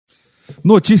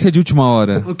Notícia de última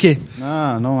hora. O quê?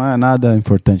 Não é nada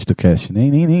importante do cast.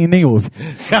 Nem ouve.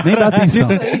 Nem dá atenção.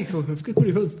 Eu fiquei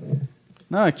curioso.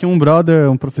 Não, é que um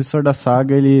professor da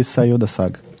saga, ele saiu da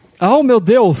saga. Oh, meu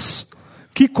Deus!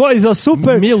 Que coisa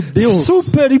super... Meu Deus!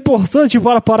 Super importante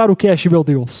para parar o cast, meu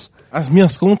Deus. As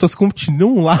minhas contas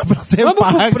continuam lá pra ser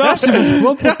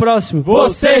Vamos pro próximo.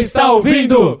 Você está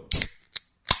ouvindo?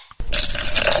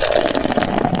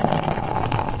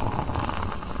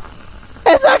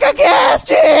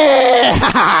 RessacaCast!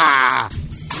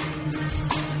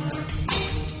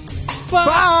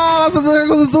 Fala,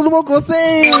 tudo bom com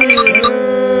vocês?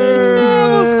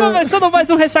 Estamos começando mais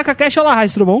um RessacaCast. Olá,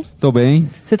 Raiz, tudo bom? Tô bem.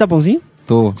 Você tá bonzinho?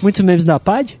 Tô. Muitos memes da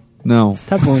PAD? Não.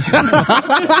 Tá bom.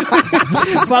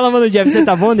 Fala, mano, Jeff, você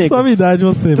tá bom, nego? Suavidade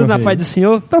você, Tudo meu na rei. paz do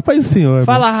senhor? Tá paz do senhor.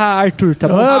 Fala, Arthur, tá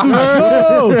bom? Hora do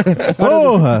show!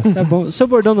 Porra! Tá bom. O seu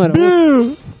bordão não era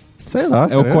Sei lá.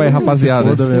 É o qual é,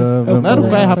 rapaziada? Não era o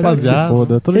qual é, rapaziada? Se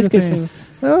foda. Você esqueceu.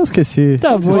 Eu esqueci.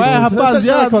 Tá bom. Qual é,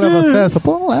 rapaziada? Qual é acesso?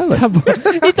 Pô, não leva. Tá bom.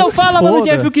 Então fala, mano, foda.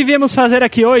 Jeff, o que viemos fazer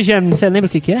aqui hoje. Você lembra o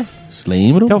que é?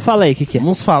 Lembro. Então fala aí o que é.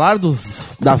 Vamos falar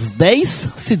das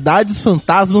 10 cidades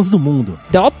fantasmas do mundo.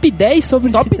 Top 10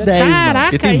 sobre Top cidades. 10, mano. Caraca,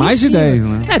 Porque tem aí mais de sim. 10,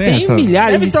 né? É, tem essa.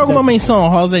 milhares Deve de ter alguma cidades. menção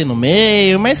honrosa aí no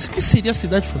meio, mas o que seria a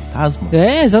cidade fantasma?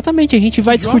 É, exatamente, a gente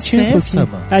vai Que discutir um nossa, pouquinho.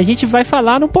 mano. A gente vai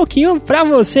falar um pouquinho pra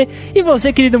você. E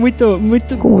você, querido, muito...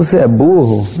 Como você é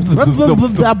burro?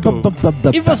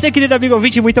 E você, querido amigo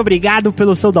ouvinte, muito obrigado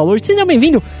pelo seu download. Seja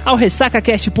bem-vindo ao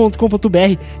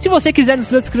RessacaCast.com.br. Se você quiser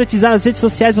nos escrotizar nas redes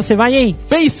sociais, você vai em...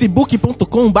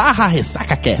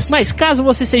 facebook.com/RessacaCast. Mas caso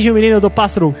você seja um menino do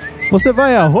pássaro... Você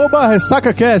vai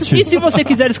 @RessacaCast. E se você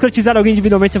quiser escrotizar alguém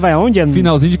individualmente, você vai aonde?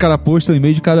 Finalzinho de cada post, no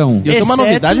e-mail de cada um. E eu tenho uma Exceto-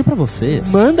 novidade pra vocês.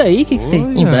 Manda aí, o que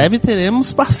tem? Em breve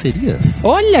teremos parcerias.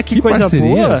 Olha que coisa parceria.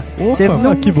 boa. Você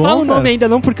não que bom, fala o nome cara. ainda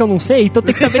não, porque eu não sei. Então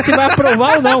tem que saber se vai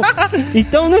aprovar ou não.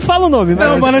 Então não fala o nome.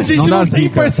 Não, mano, a gente não não dá tem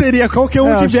zica. parceria. Qualquer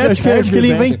um que acho vier que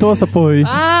ele inventou essa porra aí.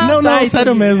 Ah, Não, tá,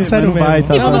 sério entendi. mesmo, sério Não mesmo. vai,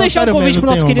 tá E bom. vamos deixar um convite pro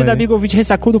nosso querido amigo ouvinte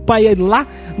ressacudo pai ir lá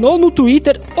no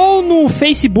Twitter, ou no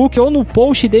Facebook, ou no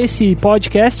post desse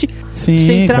podcast. Sim,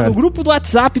 Você entrar cara. no grupo do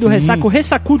WhatsApp do Sim. Ressaca, o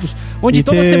Ressacudos, onde E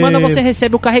toda ter- semana você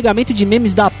recebe o carregamento de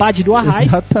memes da PAD do Arraiz.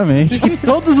 Exatamente. E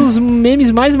todos os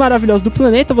memes mais maravilhosos do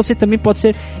planeta. Você também pode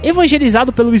ser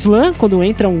evangelizado pelo Islã, quando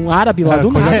entra um árabe lá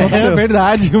do nada. É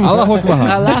verdade, mano. Allah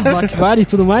Akbar. Allah, Akbar e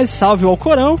tudo mais, salve o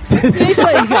Alcorão. E é isso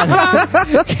aí, cara.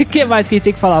 O que mais que a gente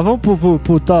tem que falar? Vamos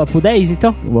pro 10,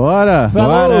 então? Bora.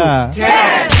 Bora.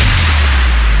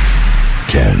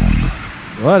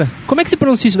 Bora. Como é que se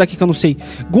pronuncia isso daqui que eu não sei?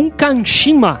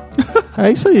 Gunkanshima.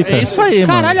 É isso aí, cara. É isso aí, mano.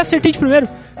 Caralho, acertei de primeiro.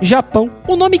 Japão.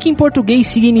 O nome que em português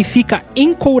significa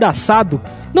encouraçado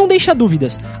não deixa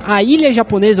dúvidas. A ilha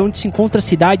japonesa onde se encontra a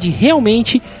cidade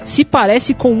realmente se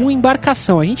parece com uma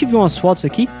embarcação. A gente viu umas fotos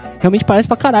aqui, realmente parece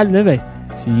pra caralho, né, velho?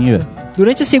 Sim, velho.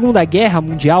 Durante a Segunda Guerra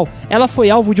Mundial, ela foi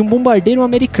alvo de um bombardeiro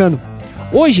americano.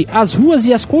 Hoje, as ruas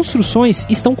e as construções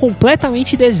estão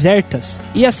completamente desertas.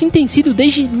 E assim tem sido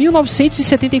desde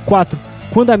 1974,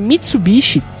 quando a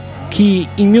Mitsubishi, que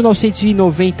em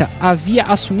 1990 havia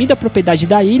assumido a propriedade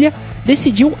da ilha,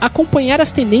 decidiu acompanhar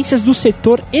as tendências do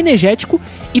setor energético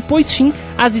e pôs fim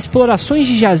às explorações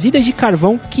de jazidas de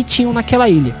carvão que tinham naquela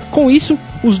ilha. Com isso,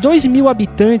 os 2.000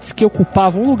 habitantes que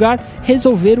ocupavam o lugar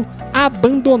resolveram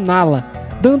abandoná-la,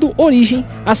 dando origem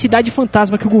à cidade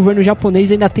fantasma que o governo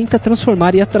japonês ainda tenta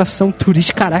transformar em atração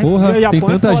turística. Caralho, Porra, o Japão tem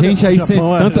é tanta foda. gente aí sem...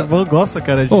 Tanta... Gosta,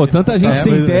 cara. Tanta gente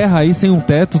sem mas- terra aí, sem um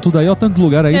teto, tudo aí, ó, tanto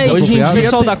lugar aí. É, Hoje em desapropriado. dia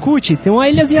pessoal tem- da CUT, tem uma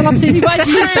ilhazinha lá pra vocês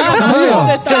invadirem. Aí,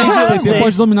 ó. Você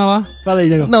pode dominar lá. Fala aí,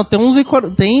 Diego. Não,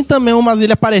 tem também umas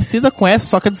ilhas parecidas com essa,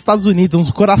 só que é dos Estados Unidos,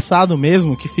 uns coraçados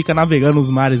mesmo, que fica navegando os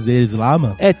mares deles lá,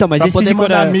 mano. É, então, mas Pra esses poder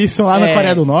mandar míssil lá na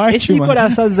Coreia do Norte, esses mano.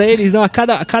 encoraçados aí, eles dão a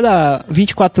cada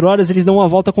 24 horas, eles dão uma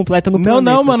volta completa no planeta.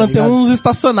 Não, mano, tá tem ligado? uns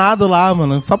estacionados lá,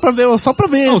 mano. Só pra ver.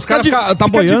 Não, os caras tá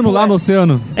boiando tipo, lá no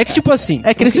oceano. É que, tipo assim,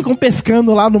 É que eles ficam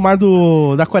pescando lá no mar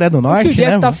da Coreia do o que o Norte, Jeff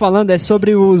né? tá mano? falando é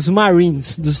sobre os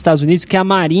Marines dos Estados Unidos, que é a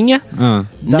marinha Ah.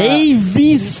 da...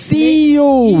 Navy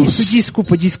Seals! Isso,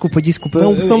 desculpa.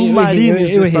 Não somos marines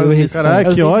Eu dessa- errei.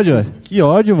 Caralho, que ódio, velho. Que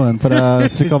ódio, mano, pra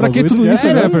explicar o Pra que bagulho. tudo isso,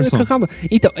 É, não, Jefferson? calma.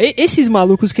 Então, esses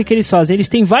malucos, o que eles fazem? Eles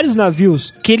têm vários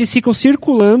navios que eles ficam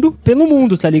circulando pelo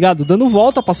mundo, tá ligado? Dando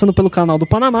volta, passando pelo canal do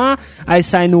Panamá, aí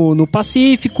sai no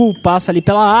Pacífico, passa ali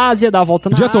pela Ásia, dá a volta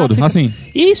na O dia África. todo, assim.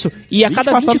 Isso. E a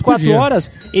cada 24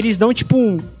 horas, eles dão,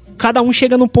 tipo, cada um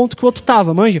chega num ponto que o outro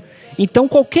tava, manja? Então,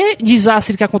 qualquer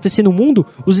desastre que acontecer no mundo,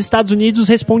 os Estados Unidos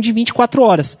respondem em 24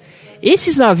 horas.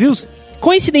 Esses navios,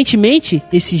 coincidentemente,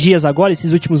 esses dias agora,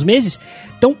 esses últimos meses,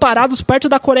 estão parados perto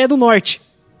da Coreia do Norte.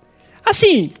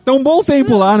 Assim... Tá um bom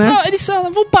tempo lá, né?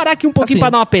 Vamos parar aqui um pouquinho pra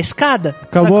dar uma pescada?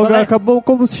 Acabou o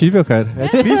combustível, cara. É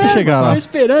difícil chegar lá.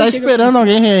 Tá esperando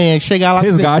alguém chegar lá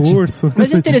Resgate. com recurso.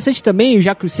 Mas é interessante também,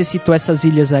 já que você citou essas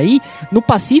ilhas aí, no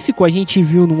Pacífico, a gente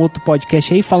viu num outro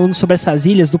podcast aí, falando sobre essas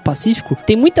ilhas do Pacífico,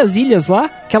 tem muitas ilhas lá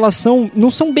que elas não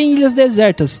são bem ilhas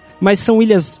desertas, mas são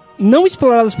ilhas não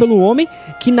exploradas pelo homem,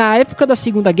 que na época da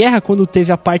Segunda Guerra, quando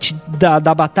teve a parte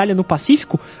da batalha no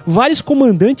Pacífico, vários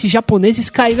comandantes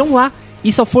japoneses caíram lá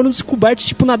e só foram descobertos,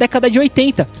 tipo, na década de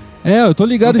 80. Eu tô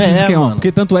ligado nesse esquema, mano.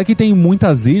 Porque tanto é que tem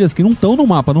muitas ilhas que não estão no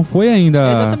mapa, não foi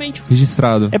ainda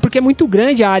registrado. É porque é muito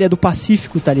grande a área do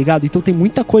Pacífico, tá ligado? Então tem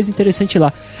muita coisa interessante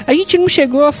lá. A gente não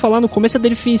chegou a falar no começo da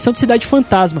definição de cidade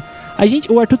fantasma.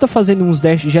 O Arthur tá fazendo uns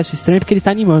gestos estranhos porque ele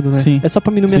tá animando, né? Sim. É só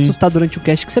pra mim não me assustar durante o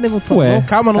cast que você levantou.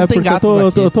 Calma, não tem gato.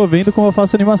 Eu tô vendo como eu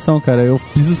faço animação, cara. Eu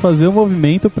preciso fazer um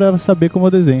movimento pra saber como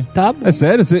eu desenho. Tá bom. É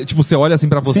sério? Você olha assim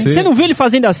pra você... Você não viu ele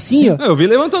fazendo assim, ó? Eu vi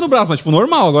levantando o braço, mas tipo,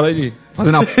 normal. Agora ele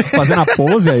fazendo a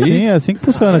pose aí. Sim, é assim que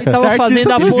funciona, Ele cara. tava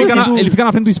fazendo a pose Ele fica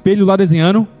na frente do espelho lá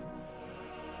desenhando.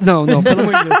 Não, pelo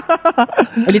amor de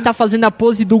Deus. Ele tá fazendo a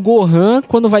pose do Gohan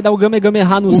quando vai dar o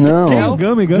Gamegameha no céu.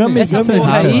 Essa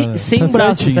porra aí sem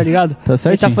braço, tá ligado? Tá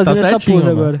certinho. Ele tá fazendo essa pose mano.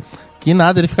 agora. Que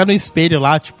nada, ele fica no espelho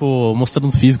lá, tipo, mostrando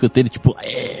os físicos dele, tipo,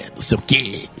 não sei o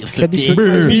quê, não sei o quê.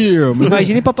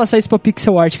 Imagine pra passar isso pra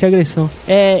pixel art, que agressão.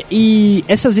 E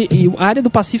a área do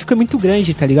Pacífico é muito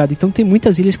grande, tá ligado? Então tem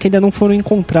muitas ilhas que ainda não foram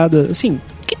encontradas, assim,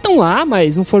 que estão lá,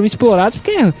 mas não foram exploradas,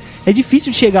 porque é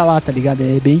difícil de chegar lá, tá ligado?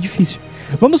 É bem difícil.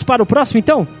 Vamos para o próximo,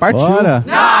 então? Partiu. Bora.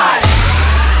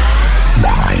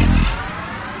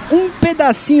 Um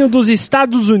pedacinho dos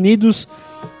Estados Unidos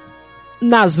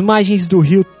nas margens do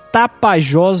rio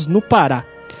Tapajós, no Pará.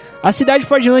 A cidade de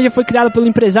Fordlândia foi criada pelo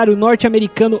empresário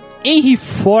norte-americano Henry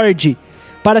Ford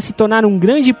para se tornar um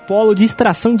grande polo de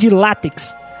extração de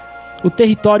látex. O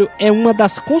território é uma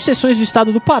das concessões do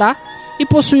estado do Pará e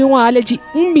possui uma área de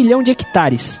 1 milhão de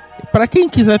hectares. Pra quem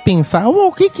quiser pensar,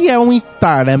 o que é um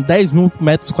hectare, né? 10 mil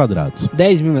metros quadrados.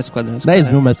 10 mil metros quadrados. 10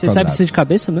 mil metros Você quadrados. sabe isso de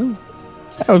cabeça mesmo?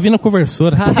 Eu vi na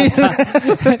conversora.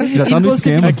 Já tá no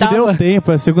esquema. É que deu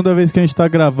tempo, é a segunda vez que a gente tá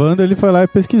gravando, ele foi lá e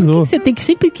pesquisou. Você tem que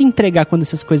sempre entregar quando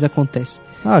essas coisas acontecem.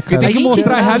 Porque tem que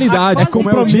mostrar a realidade. É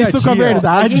compromisso com a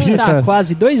verdade. A gente tá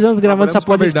quase 2 anos gravando essa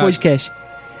porra desse podcast.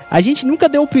 A gente nunca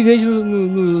deu upgrade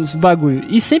nos bagulho.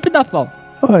 E sempre dá pau.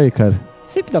 Olha aí, cara.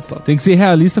 Sempre dá pau. Tem que ser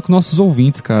realista com nossos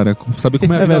ouvintes, cara. Saber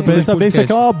como é a vida velho, pra ele saber isso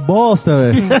aqui é uma bosta,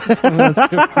 velho.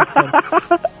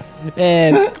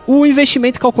 O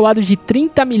investimento calculado de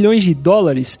 30 milhões de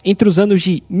dólares entre os anos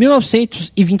de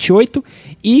 1928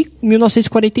 e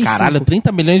 1945. Caralho,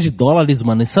 30 milhões de dólares,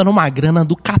 mano. Isso era uma grana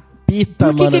do capeta,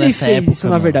 mano. Por que ele fez isso,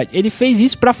 na verdade? Ele fez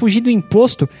isso pra fugir do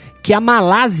imposto que a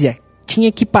Malásia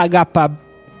tinha que pagar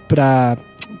pra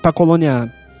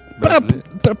colônia...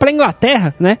 Pra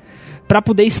Inglaterra, né? Pra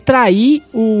poder extrair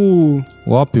o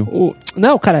ópio?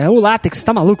 Não, cara, é o látex. Você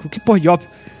tá maluco? Que porra de ópio?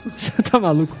 Você tá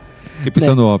maluco? Fiquei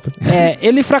pensando no ópio.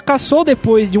 Ele fracassou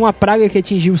depois de uma praga que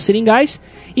atingiu os seringais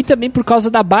e também por causa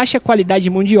da baixa qualidade de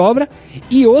mão de obra.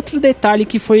 E outro detalhe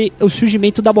que foi o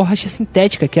surgimento da borracha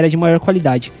sintética, que era de maior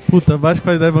qualidade. Puta, baixa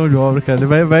qualidade de mão de obra, cara.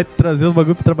 Ele vai trazer o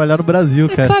bagulho pra trabalhar no Brasil,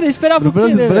 cara. Claro, eu esperava o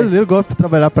brasileiro gosta de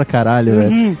trabalhar pra caralho,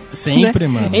 velho. Sempre,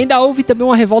 né? Mano. Ainda houve também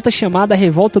uma revolta chamada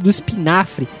Revolta do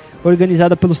Espinafre,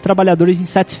 organizada pelos trabalhadores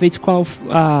insatisfeitos com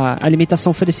a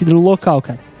alimentação oferecida no local,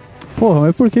 cara. Porra,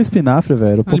 mas por que espinafre,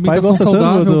 velho? O papai gosta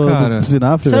tanto do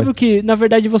espinafre, Sabe velho. o que, na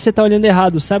verdade, você tá olhando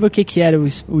errado. Sabe o que era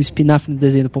o espinafre no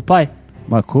desenho do Popeye?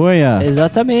 Maconha?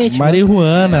 Exatamente.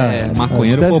 Marihuana.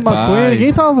 Maconheiro Popeye. Maconha,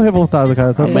 ninguém tava revoltado,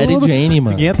 cara. Mary Jane, mano.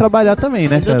 Ninguém ia trabalhar também,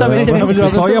 né, cara? Exatamente. O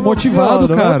pessoal ia motivado,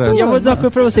 cara. E eu vou dizer uma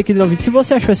coisa pra você, querido ouvinte. Se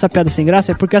você achou essa piada sem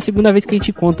graça, é porque é a segunda vez que a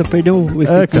gente conta, perdeu o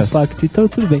efeito do impacto. Então,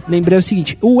 tudo bem. Lembrei o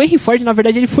seguinte. O Henry Ford, na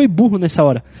verdade, ele foi burro nessa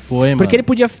hora. Foi, mano. Porque ele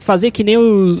podia fazer que nem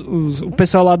o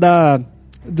pessoal lá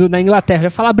na Inglaterra, eu ia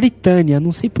falar Britânia,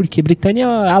 não sei porquê. Britânia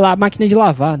é a máquina de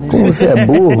lavar, né? Como você é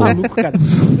burro? Maluco, cara.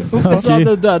 O pessoal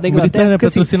da Inglaterra. Britânia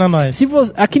patrocina nós.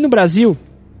 Aqui no Brasil,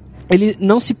 ele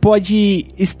não se pode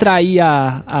extrair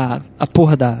a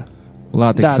porra do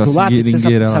látex,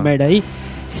 essa merda aí,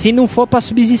 se não for pra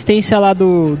subsistência lá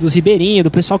dos ribeirinhos,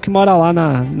 do pessoal que mora lá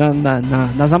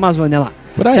nas Amazônias lá.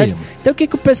 Por aí. Certo? Então o que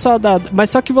o pessoal dá. Mas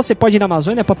só que você pode ir na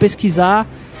Amazônia pra pesquisar,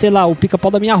 sei lá, o pica-pau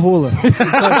da minha rola.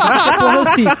 Porra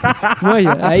assim.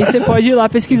 Manja, aí você pode ir lá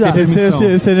pesquisar.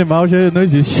 Esse animal já não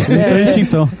existe. Ele tá em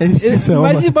extinção.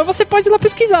 Mas você pode ir lá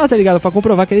pesquisar, tá ligado? Pra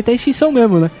comprovar que ele tá em extinção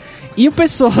mesmo, né? E o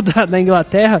pessoal da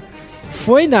Inglaterra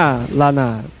foi lá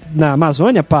na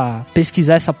Amazônia pra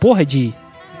pesquisar essa porra de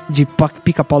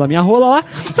pica-pau da minha rola lá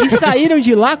e saíram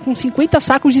de lá com 50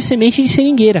 sacos de semente de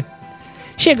seringueira.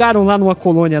 chegaram lá numa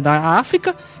colônia da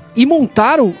África e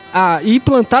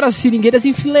plantaram as seringueiras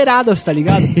enfileiradas, tá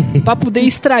ligado? Pra poder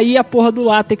extrair a porra do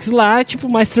látex lá, tipo,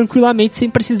 mais tranquilamente, sem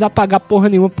precisar pagar porra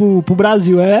nenhuma pro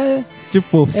Brasil.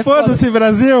 Tipo, foda-se,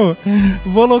 Brasil!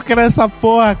 Vou lucrar essa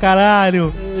porra,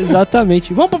 caralho!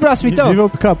 Exatamente. Vamos pro próximo, então? Viva o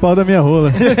pica-pau da minha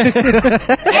rola.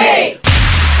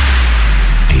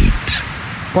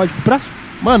 Pode pro próximo?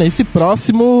 Mano, esse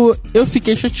próximo eu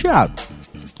fiquei chateado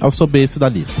ao saber esse da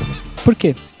lista. Por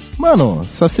quê? Mano,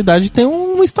 essa cidade tem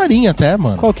uma historinha até,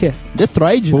 mano. Qual que é?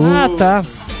 Detroit. Ah, tá.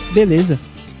 Beleza.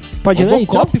 Pode ler,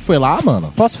 então? Robocop foi lá,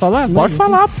 mano. Posso falar? Pode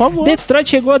falar, por favor. Detroit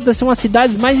chegou a ser uma das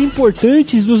cidades mais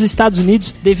importantes dos Estados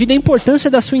Unidos devido à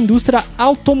importância da sua indústria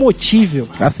automotível.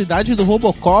 A cidade do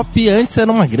Robocop antes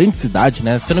era uma grande cidade,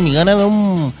 né? Se eu não me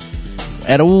engano,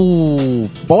 era o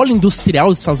polo industrial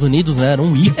dos Estados Unidos, né? Era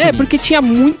um ícone. Porque tinha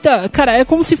muita... Cara, é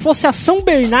como se fosse a São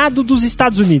Bernardo dos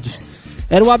Estados Unidos.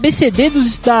 Era o ABCD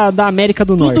da América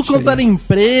do Norte. Tudo quanto era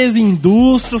empresa,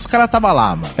 indústria, os caras tava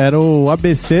lá, mano. Era o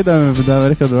ABC da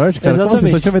América do Norte, cara. Exatamente.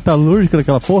 Nossa, só tinha metalúrgica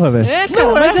naquela porra, velho. Cara,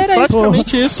 Não, mas era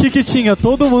praticamente isso. O que tinha?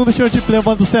 Todo mundo tinha um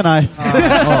diploma do Senai.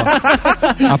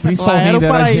 A principal Lá era o renda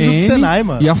era a paraíso do GM Senai,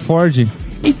 mano. e a Ford.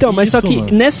 Então, mas Isso, só que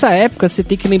mano. nessa época você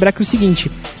tem que lembrar que é o seguinte: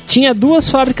 tinha duas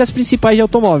fábricas principais de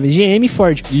automóveis, GM e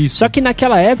Ford. Isso. Só que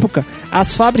naquela época,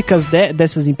 as fábricas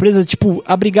dessas empresas, tipo,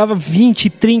 abrigava 20,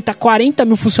 30, 40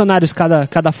 mil funcionários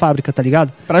cada fábrica, tá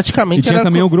ligado? E Praticamente tinha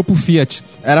também o grupo Fiat.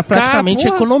 era praticamente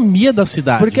a Cara, economia da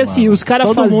cidade. Porque assim, mano. os caras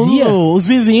Todo faziam... mundo, os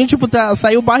vizinhos, tipo,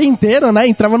 saiu o bairro inteiro, né?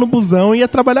 Entrava no busão e ia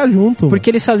trabalhar junto.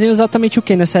 Porque eles faziam exatamente o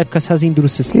que nessa época, essas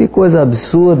indústrias? Que coisa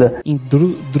absurda.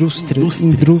 Indústrias.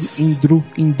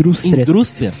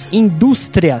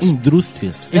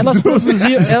 Elas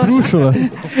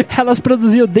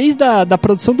produziam desde a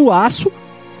produção do aço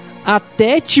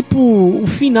até, tipo, o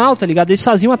final, tá ligado? Eles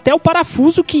faziam até o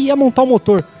parafuso que ia montar o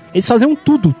motor. Eles faziam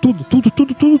tudo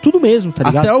mesmo, tá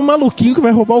ligado? Até o maluquinho que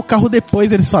vai roubar o carro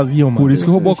depois eles faziam, mano. Por isso que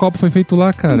o Robocop foi feito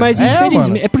lá, cara. Mas É, infelizmente,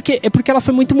 mano. é porque ela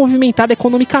foi muito movimentada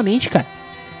economicamente, cara.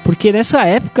 Porque nessa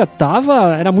época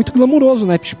era muito glamuroso,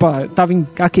 né? Tipo, tava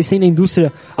aquecendo a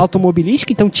indústria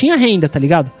automobilística, então tinha renda, tá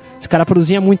ligado? Os caras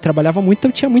produziam muito, trabalhavam muito,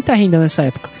 então tinha muita renda nessa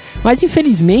época. Mas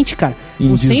infelizmente, cara,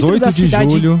 Em 18 de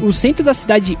julho... o centro da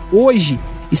cidade hoje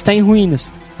está em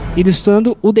ruínas,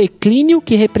 ilustrando o declínio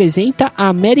que representa a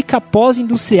América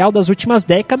pós-industrial das últimas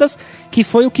décadas, que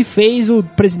foi o que fez o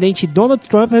presidente Donald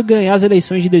Trump ganhar as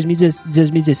eleições de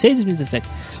 2016, 2017?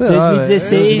 Sei lá,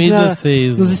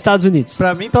 2016 nos Estados Unidos.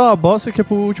 Pra mim tá uma bosta que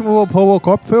o último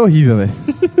Robocop foi horrível, velho.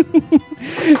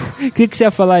 O que você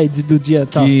ia falar aí do dia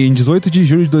tal? Que em 18 de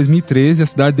julho de 2013 a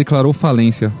cidade declarou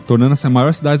falência, tornando-se a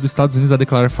maior cidade dos Estados Unidos a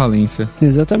declarar falência.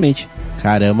 Exatamente.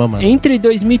 Caramba, mano. Entre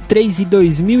 2003 e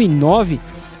 2009,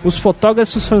 os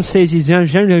fotógrafos franceses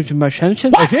Jean-Jean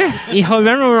e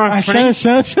Robert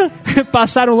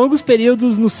passaram longos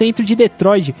períodos no centro de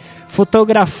Detroit,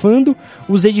 fotografando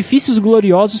os edifícios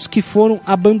gloriosos que foram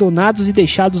abandonados e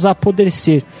deixados a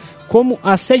apodrecer, como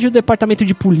a sede do departamento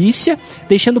de polícia,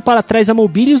 deixando para trás a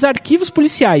mobília e os arquivos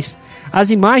policiais. As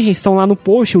imagens estão lá no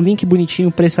post, o link bonitinho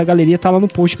para essa galeria tá lá no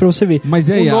post para você ver. Mas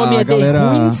e aí, o nome a é galera... The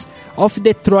Ruins of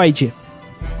Detroit.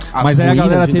 Mas aí a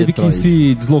galera teve que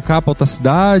se deslocar pra outra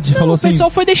cidade, falou O assim... pessoal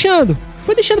foi deixando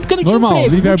porque não Normal, tinha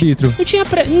emprego. livre-arbítrio. Não tinha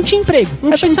emprego.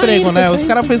 Não Aí tinha foi emprego, saindo, né? foi Os saindo.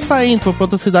 caras foi saindo, foi pra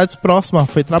outras cidades próximas,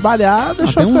 foi trabalhar,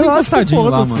 deixou Tem as uns coisas lá, encostadinhos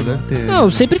lá, foda-se. mano. Deve ter... Não,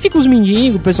 sempre fica os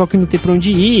mendigos, o pessoal que não tem pra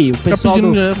onde ir, o pessoal pedindo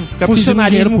do dinheiro, fica pedindo funcionarismo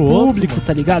dinheiro pro outro, público,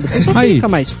 tá ligado? O pessoal Aí. fica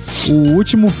mais. O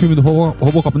último filme do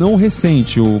Robocop, não o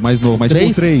recente, o mais novo, mas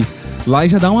Três? o 3, lá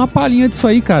já dá uma palhinha disso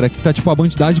aí, cara, que tá tipo a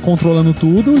bandidade controlando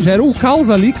tudo, gera o caos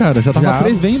ali, cara, já tava Já.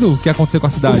 prevendo o que ia acontecer com a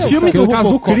cidade. O filme Porque do no caso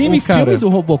Robocop, do crime, o cara, filme do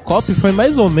Robocop foi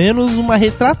mais ou menos uma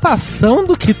retratação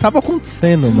do que tava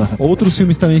acontecendo, mano. outros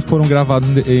filmes também que foram gravados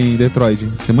em Detroit,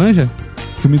 você manja?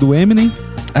 O filme do Eminem,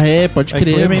 Pode É que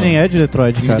crer, o Eminem mano. nem é de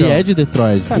Detroit, cara. Ele é de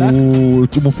Detroit. Caraca. o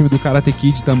último filme do Karate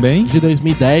Kid também, De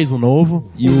 2010, o novo.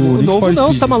 e o O Need novo for não,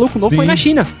 Speed. você tá maluco? O novo Sim. foi na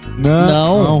China.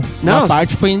 Não. Não. Uma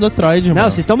parte foi em Detroit, Não, mano.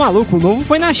 vocês estão malucos. O novo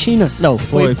foi na China. Não,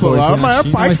 foi na a maior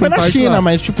China, parte mas foi tem na parte China, lá.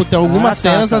 mas tipo, tem algumas tá,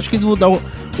 cenas, tá. acho que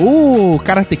o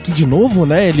Karate Kid novo,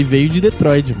 né, ele veio de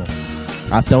Detroit, mano.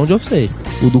 Até onde eu sei.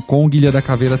 O do Kong Ilha da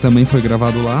Caveira também foi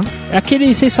gravado lá.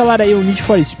 Aquele, vocês falaram aí, o Need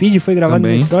for Speed foi gravado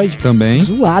Também. em Detroit. Também.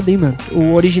 Zoado, hein, mano.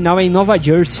 O original é em Nova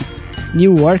Jersey.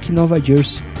 New York, Nova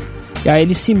Jersey. E aí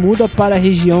ele se muda para a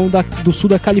região do sul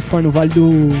da Califórnia, o Vale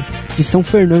de São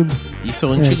Fernando. Isso é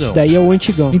o antigão. Daí é o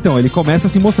antigão. Então, ele começa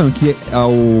se mostrando que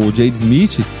o Jade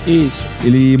Smith, Isso.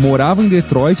 ele morava em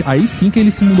Detroit, aí sim que ele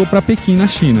se mudou pra Pequim, na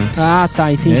China. Ah,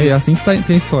 tá, entendi. É assim que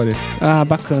tem a história. Ah,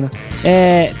 bacana.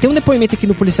 Tem um depoimento aqui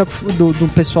do policial, do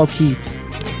pessoal que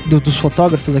dos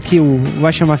fotógrafos aqui, o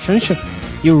Washa Machancha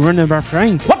e o Runner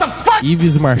Barfrain.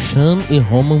 Yves Marchand e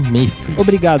Roman Mayfield.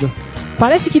 Obrigado.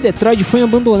 Parece que Detroit foi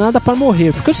abandonada para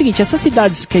morrer. Porque é o seguinte, essas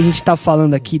cidades que a gente tá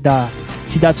falando aqui, da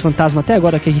cidades fantasma até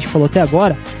agora, que a gente falou até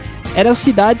agora, eram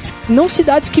cidades, não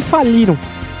cidades que faliram,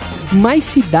 mas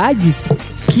cidades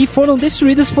que foram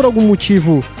destruídas por algum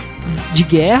motivo de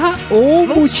guerra ou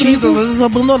não motivo... às vezes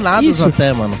abandonadas. Isso.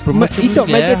 Até, mano. Por motivo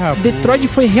de guerra. Mas Detroit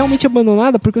foi realmente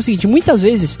abandonada porque é o seguinte, muitas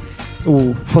vezes,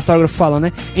 o fotógrafo fala,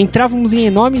 né? Entrávamos em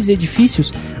enormes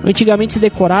edifícios, antigamente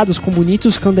decorados com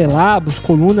bonitos candelabros,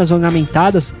 colunas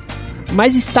ornamentadas,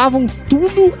 mas estavam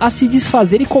tudo a se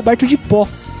desfazer e coberto de pó.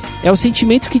 É o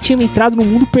sentimento que tinha entrado num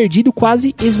mundo perdido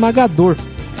quase esmagador.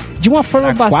 De uma forma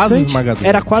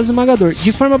Era quase esmagador.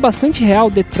 De forma bastante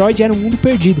real, Detroit era um mundo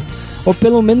perdido. Ou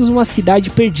pelo menos uma cidade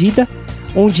perdida,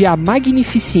 onde a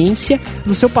magnificência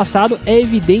do seu passado é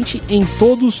evidente em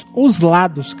todos os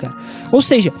lados, cara. Ou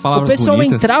seja, palavras o pessoal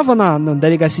bonitas. Entrava na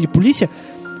delegacia de polícia,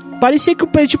 parecia que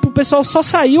o pessoal só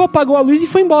saiu, apagou a luz e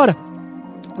foi embora.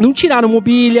 Não tiraram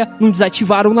mobília, não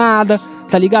desativaram nada,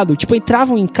 tá ligado? Tipo,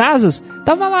 entravam em casas,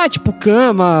 tava lá, tipo,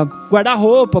 cama,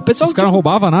 guarda-roupa, o pessoal... Os caras não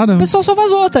roubavam nada? O pessoal só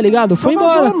vazou, tá ligado? Foi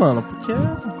embora. Vazou, mano,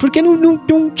 porque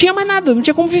não tinha mais nada, não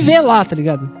tinha como viver lá, tá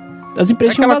ligado? As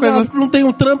empresas aquela coisa, não tem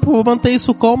um trampo, vou manter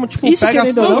isso como, tipo, isso pega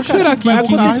as coisas. Será que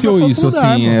iniciou isso,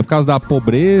 assim? É por causa da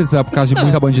pobreza, por causa de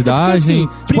muita bandidagem?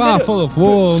 Tipo,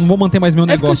 não vou manter mais meu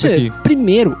negócio aqui.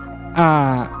 Primeiro,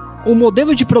 o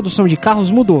modelo de produção de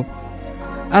carros mudou.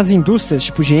 As indústrias,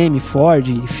 tipo GM, Ford,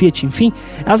 Fiat, enfim,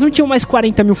 elas não tinham mais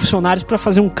 40 mil funcionários pra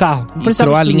fazer um carro.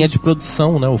 Entrou a linha de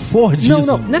produção, né? O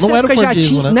Fordismo. Não era o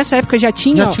Fordismo, né? Nessa época já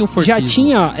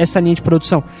tinha essa linha de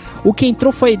produção. O que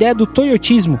entrou foi a ideia do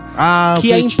toyotismo.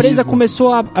 Que a empresa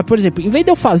começou a, por exemplo, em vez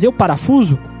de eu fazer o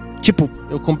parafuso, tipo,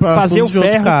 fazer o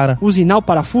ferro, usinar o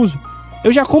parafuso,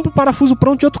 eu já compro o parafuso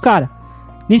pronto de outro cara.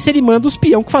 Nisso ele manda os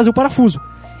peão que fazer o parafuso.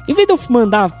 Em vez de eu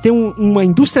mandar ter uma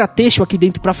indústria têxtil aqui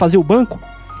dentro pra fazer o banco,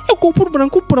 eu compro o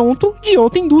branco pronto de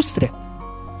outra indústria.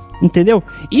 Entendeu?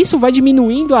 Isso vai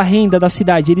diminuindo a renda da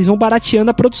cidade. Eles vão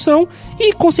barateando a produção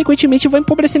e, consequentemente, vai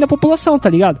empobrecendo a população, tá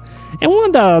ligado? É uma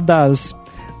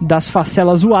das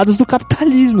facelas zoadas do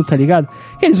capitalismo, tá ligado?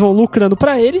 Eles vão lucrando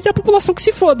pra eles e a população que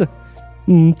se foda.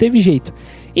 Não teve jeito.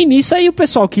 E nisso aí o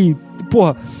pessoal que...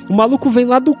 Porra, o maluco vem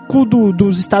lá do cu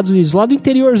dos Estados Unidos, lá do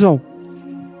interiorzão.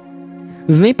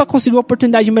 Vem pra conseguir uma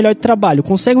oportunidade melhor de trabalho,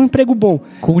 consegue um emprego bom.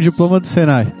 Com o diploma do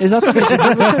Senai. Exatamente.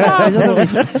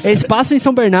 Eles passam em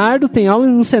São Bernardo, tem aula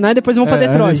no Senai e depois vão pra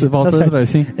Detroit. Isso, volta pra Detroit,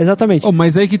 sim. Exatamente.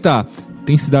 Mas aí que tá.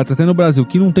 Tem cidades até no Brasil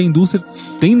que não tem indústria,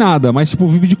 tem nada, mas tipo,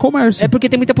 vive de comércio. É porque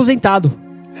tem muito aposentado.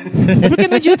 É porque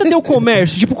não adianta ter o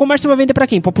comércio. Tipo, o comércio vai vender pra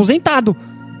quem? Pra aposentado.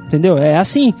 Entendeu? É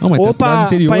assim. Não, ou pra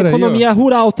economia aí,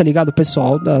 rural, tá ligado? O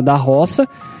pessoal da roça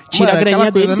tira a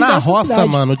graninha deles na roça,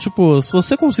 mano. Tipo, se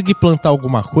você conseguir plantar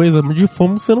alguma coisa, de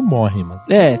fome você não morre, mano.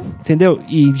 É, entendeu?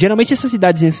 E geralmente essas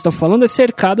cidades que você tá falando é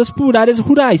cercadas por áreas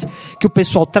rurais, que o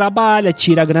pessoal trabalha,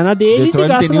 tira a grana deles e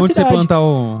gasta na cidade. Você plantar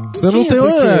o... Você não tem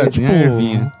tipo...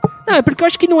 Não, é porque eu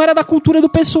acho que não era da cultura do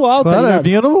pessoal, tá ligado? Cara,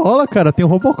 ervinha não rola, cara. Tem um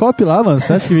Robocop lá, mano.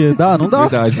 Você acha que dá? Não dá.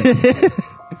 Verdade.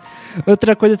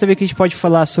 Outra coisa também que a gente pode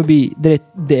falar sobre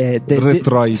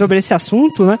Detroit. sobre esse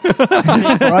assunto, né?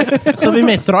 Sobre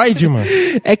Metroid, mano.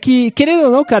 É que, querendo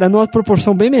ou não, cara, numa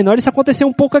proporção bem menor, isso aconteceu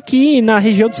um pouco aqui na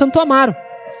região do Santo Amaro.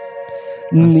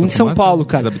 Em São Paulo,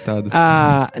 cara. Desabitado.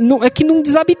 Não, é que não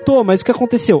desabitou, mas o que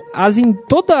aconteceu? Assim, Em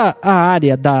toda a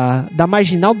área da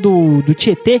marginal do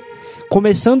Tietê,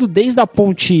 começando desde a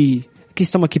ponte... que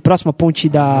estamos aqui próximo à ponte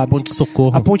da... Ponte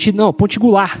Socorro. Ponte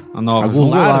Goulart. A nova. A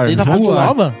Goulart, desde a ponte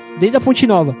nova? Desde a ponte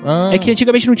nova. É que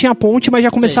antigamente não tinha ponte, mas já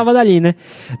começava dali, né?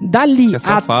 Dali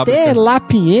até lá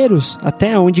Pinheiros,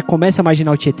 até onde começa a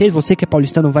marginal Tietê, você que é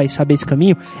paulistano vai saber esse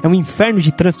caminho, é um inferno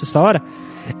de trânsito essa hora.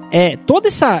 Toda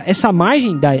essa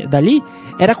margem dali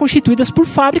era constituída por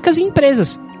fábricas e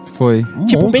empresas. Foi.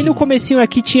 Tipo, bem no comecinho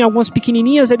aqui tinha algumas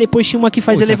pequenininhas, aí depois tinha uma que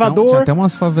faz elevador. Tinha até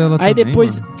umas favelas aí também,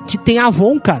 depois tem a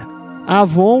Avon, cara. A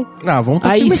Avon tá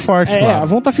firme e forte lá. A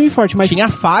Avon tá firme e forte, mas... Tinha a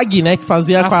FAG, né, que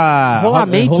fazia com a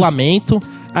rolamento.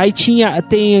 Aí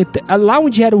tem lá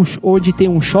onde tem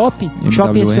um shopping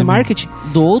supermarket.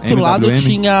 Do outro lado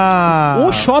tinha...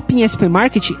 O shopping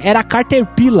supermarket era a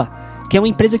Caterpillar, que é uma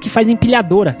empresa que faz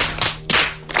empilhadora.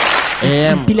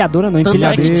 Empilhadora não,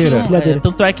 empilhadeira.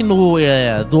 Tanto é que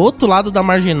do outro lado da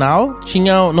marginal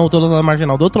tinha... Não, do outro lado da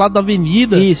marginal, do outro lado da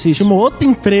avenida tinha uma outra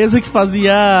empresa que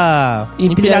fazia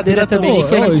empilhadeira também.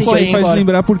 Isso aí faz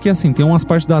lembrar porque, assim, tem umas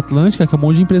partes da Atlântica que é um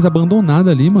monte de empresa abandonada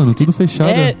ali, mano, tudo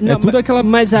fechado. Tudo aquela...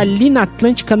 Mas ali na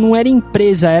Atlântica não era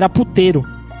empresa, era puteiro.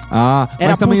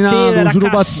 Mas também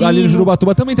ali no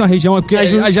Jurubatuba também tem uma região, porque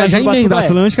já emenda a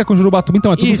Atlântica com Jurubatuba,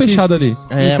 então é tudo fechado ali.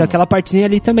 Isso, aquela partezinha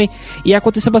ali também. E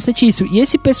aconteceu bastante isso. E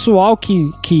esse pessoal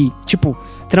que tipo,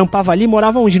 trampava ali,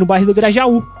 morava onde? No bairro do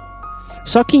Grajaú.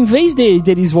 Só que em vez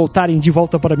deles voltarem de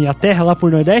volta para a minha terra, lá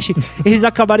por Nordeste, eles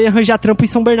acabaram de arranjar trampo em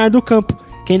São Bernardo do Campo.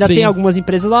 Que ainda tem algumas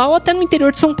empresas lá, ou até no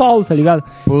interior de São Paulo, tá ligado?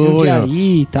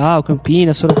 Jundiaí e tal,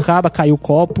 Campinas, Sorocaba, Caiu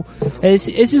Copo.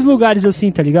 Esses lugares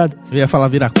assim, tá ligado? Você ia falar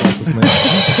Viracopos,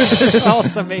 mas...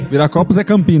 Nossa, velho. Viracopos é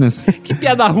Campinas. Que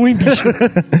piada ruim, bicho.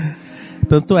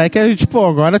 Tanto é que,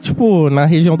 agora, na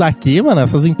região daqui, mano,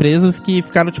 essas empresas que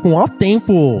ficaram, um maior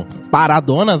tempo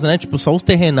paradonas, né? Só os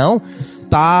terrenão,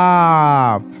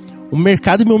 o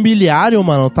mercado imobiliário,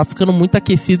 mano, tá ficando muito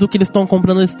aquecido, que eles estão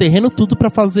comprando esse terreno tudo pra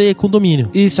fazer condomínio.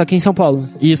 Isso, aqui em São Paulo.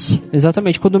 Isso.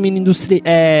 Exatamente, condomínio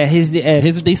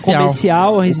residencial.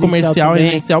 Comercial,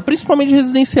 residencial, principalmente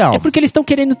residencial. É porque eles estão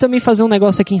querendo também fazer um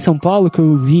negócio aqui em São Paulo, que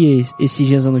eu vi esses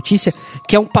dias a notícia,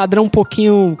 que é um padrão um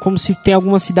pouquinho como se tem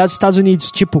algumas cidades dos Estados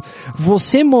Unidos,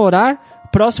 você morar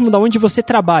próximo da onde você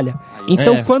trabalha.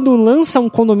 Então, quando lança um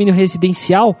condomínio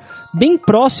residencial, bem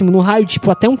próximo, no raio de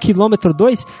até 1 km ou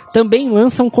 2, também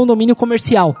lança um condomínio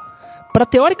comercial. Para,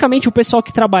 teoricamente, o pessoal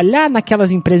que trabalhar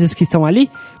naquelas empresas que estão ali,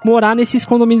 morar nesses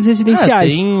condomínios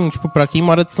residenciais. Tem, pra quem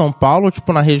mora de São Paulo,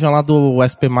 na região lá do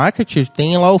SP Market,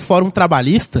 tem lá o Fórum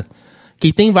Trabalhista,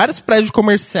 que tem vários prédios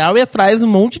comercial e atrás um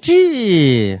monte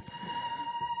de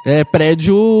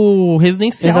prédio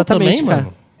residencial também,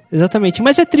 mano. Exatamente,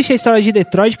 mas é triste a história de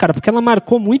Detroit, cara, porque ela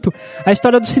marcou muito a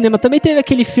história do cinema. Também teve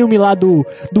aquele filme lá do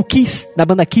Kiss, da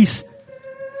banda Kiss.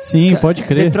 Sim, pode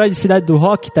crer. Detroit, cidade do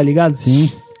rock, tá ligado? Sim.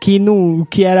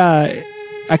 Que era...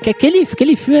 Aquele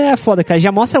filme é foda, cara. Já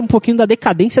mostra um pouquinho da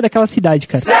decadência daquela cidade,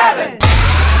 cara.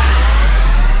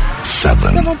 7.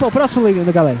 Então vamos pro próximo,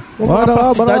 galera. Bora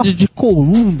lá, cidade de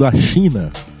Kowloon, da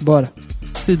China. Bora.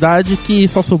 Cidade que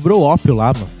só sobrou ópio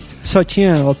lá, mano. Só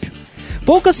tinha ópio.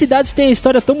 Poucas cidades têm a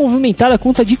história tão movimentada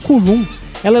quanto a de Kowloon.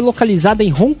 Ela é localizada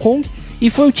em Hong Kong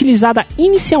e foi utilizada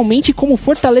inicialmente como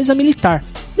fortaleza militar.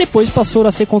 Depois passou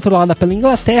a ser controlada pela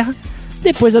Inglaterra,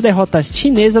 depois da derrota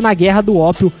chinesa na Guerra do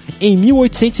Ópio em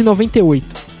 1898.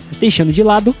 Deixando de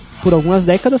lado, por algumas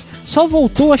décadas, só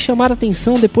voltou a chamar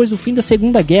atenção depois do fim da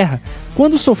Segunda Guerra,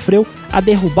 quando sofreu a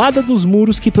derrubada dos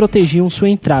muros que protegiam sua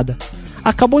entrada.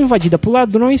 Acabou invadida por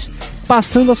ladrões,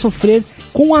 passando a sofrer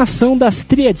com a ação das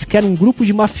cidades, que era um grupo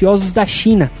de mafiosos da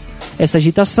China. Essa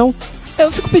agitação,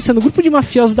 eu fico pensando, o grupo de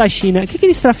mafiosos da China, o que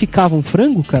eles traficavam?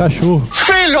 Frango, cara? Cachorro.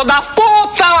 Filho da puta!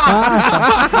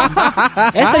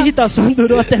 Essa agitação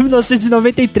durou até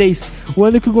 1993, o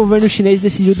ano que o governo chinês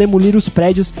decidiu demolir os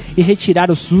prédios e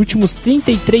retirar os últimos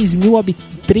 33 mil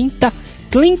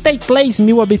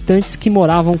habitantes que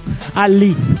moravam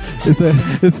ali.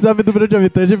 Esse sabe do número de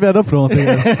habitantes é piada pronta.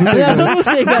 Eu não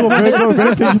sei, cara. O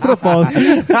governo fez de propósito.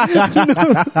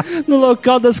 No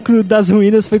local das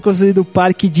ruínas foi construído o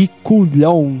Parque de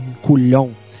Kowloon.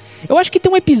 Eu acho que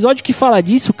tem um episódio que fala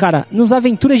disso, cara, nos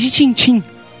Aventuras de Tintim.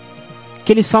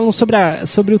 Que eles falam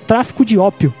sobre o tráfico de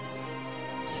ópio.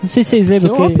 Não sei se vocês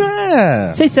lembram que...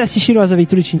 Não sei se vocês assistiram as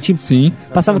Aventuras de Tintim. Sim.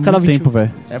 Passava aquela tempo,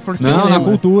 velho. É porque não, na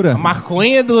cultura. A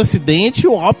maconha é do Ocidente e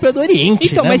o ópio é do Oriente.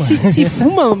 Então, né, mas se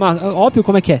fuma ópio,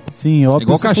 como é que é? Sim, ópio.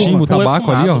 Igual cachimbo,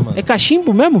 tabaco ali, ó. Mano. É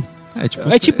cachimbo mesmo?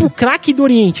 É tipo crack do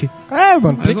Oriente.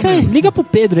 Mano, clica aí. Liga pro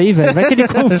Pedro aí, velho. Vai que ele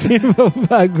confirma o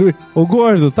bagulho. Ô,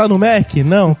 gordo, tá no Mac?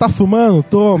 Não. Tá fumando?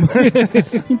 Toma.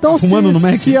 Então, fumando no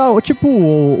Mac?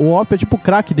 O ópio é tipo o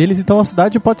crack deles, então a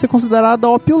cidade pode ser considerada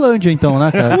Opiolândia, então, né,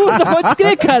 cara? Puta, pode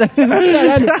escrever, cara.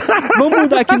 Caralho. Vamos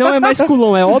mudar aqui, não é mais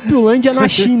Kowloon, é Opiolândia na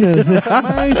China.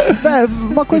 Mas,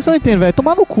 uma coisa que eu não entendo, velho.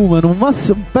 Tomar no cu, mano.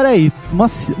 Peraí.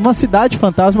 Uma cidade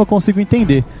fantasma eu consigo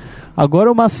entender.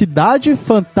 Agora uma cidade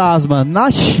fantasma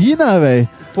na China, velho.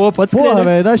 Pô, pode ser. Porra,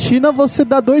 velho, na China você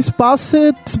dá 2 passos,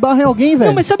 você desbarra em alguém, velho.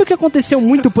 Não, mas sabe o que aconteceu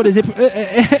muito, por exemplo?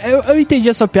 Eu entendi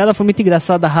a sua piada, foi muito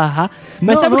engraçada, haha.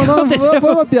 Mas sabe o que aconteceu? Não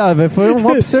foi uma piada, velho, foi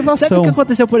uma observação. Sabe o que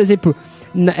aconteceu, por exemplo?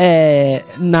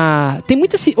 Tem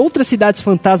muitas outras cidades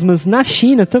fantasmas na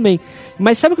China também.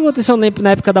 Mas sabe o que aconteceu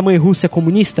na época da mãe Rússia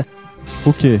comunista?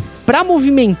 O quê? Pra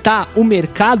movimentar o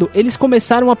mercado, eles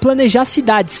começaram a planejar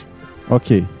cidades.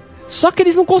 Ok. Só que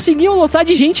eles não conseguiam lotar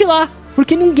de gente lá,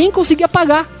 porque ninguém conseguia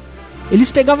pagar.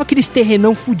 Eles pegavam aqueles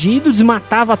terrenão fudido,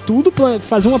 desmatava tudo,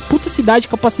 faziam uma puta cidade,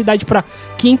 capacidade pra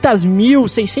 500 mil,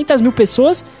 600 mil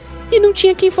pessoas, e não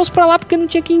tinha quem fosse pra lá, porque não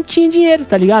tinha quem tinha dinheiro,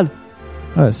 tá ligado?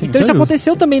 Sim, então isso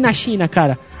aconteceu também na China,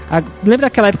 cara. Lembra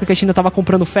aquela época que a China tava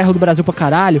comprando ferro do Brasil pra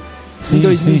caralho? Sim, em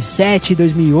 2007,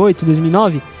 2008,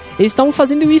 2009? Eles estavam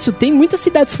fazendo isso. Tem muitas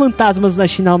cidades fantasmas na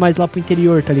China, mais lá pro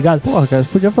interior, tá ligado? Porra, cara, você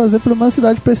podia fazer pra uma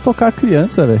cidade pra estocar a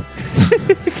criança, velho.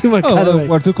 Que mancada,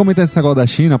 o Arthur comentando esse negócio da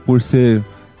China por ser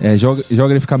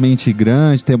geograficamente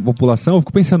grande, ter população, eu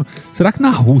fico pensando, será que na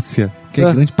Rússia, que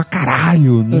é grande pra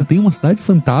caralho, não tem uma cidade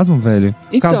fantasma, velho?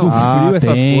 Por causa do frio,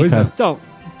 essas coisas. Cara. Então,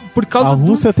 por causa a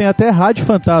Rússia tem até rádio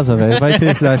fantasma, velho. Vai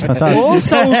ter cidade fantasma?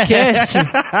 Ouça o cast.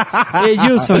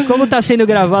 Edilson, como tá sendo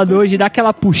gravado hoje, dá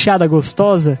aquela puxada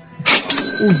gostosa.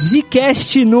 O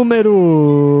Zcast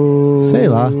número... Sei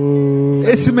lá.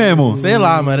 Esse mesmo. Sei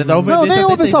lá, mano. É da UVB não, nem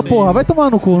 76. Ouve essa porra. Vai tomar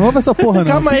no cu. Não ouve essa porra, não.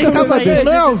 Calma aí.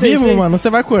 Não é ao vivo, mano.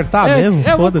 Você vai cortar mesmo?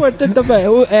 Eu vou cortar também.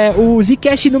 O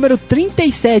Zcast número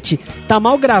 37 tá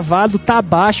mal gravado, tá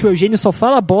baixo. O Eugênio só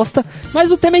fala bosta,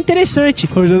 mas o tema é interessante.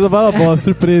 O Eugênio só fala bosta,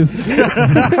 surpresa.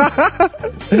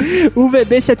 O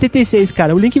VB 76,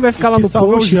 cara. O link vai ficar lá no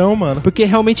post. Mano. Porque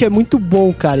realmente é muito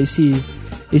bom, cara,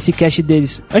 esse cast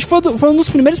deles. Acho que foi um dos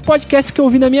primeiros podcasts que eu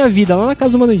ouvi na minha vida, lá na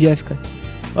casa do Mano Jeff, cara.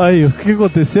 Aí, o que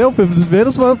aconteceu? Foi um dos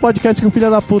primeiros podcasts que o filho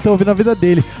da puta ouviu na vida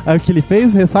dele. Aí o que ele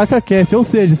fez? RessacaCast. Ou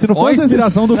seja, se não fosse a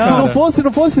inspiração do cara. Se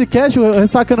não fosse esse cast, o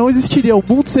Ressaca não existiria. O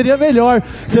mundo seria melhor.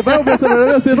 Você vai ouvir essa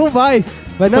melhor, você não vai.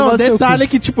 Não, detalhe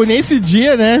que, tipo, nesse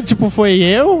dia, né? Tipo, foi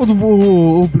eu,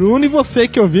 o Bruno e você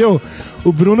que ouviu.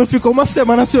 O Bruno ficou uma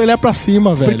semana sem olhar pra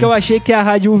cima, velho. Porque eu achei que a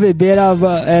rádio UVB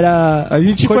era a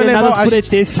gente foi levar, por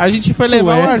ETs. A gente foi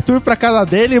levar o Arthur pra casa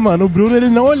dele, mano. O Bruno, ele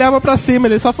não olhava pra cima.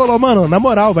 Ele só falou, mano, na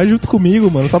moral, vai junto comigo,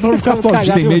 mano. Só pra não ficar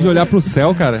sozinho. Tem medo de olhar pro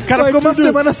céu, cara. O cara ficou uma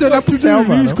semana sem olhar pro céu,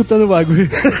 mano. Escutando o bagulho.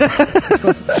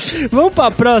 Vamos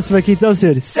pra próxima aqui, então,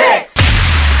 senhores.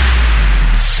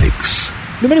 6.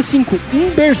 Número 5.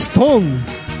 Humberstone,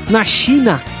 na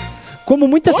China. Como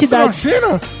muitas cidades... Na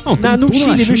China? Não, no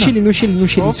Chile,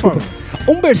 desculpa.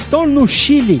 Humberstone, no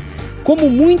Chile. Como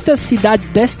muitas cidades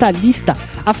desta lista,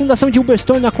 a fundação de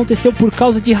Humberstone aconteceu por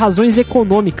causa de razões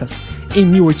econômicas. Em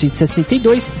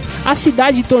 1862, a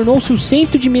cidade tornou-se o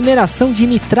centro de mineração de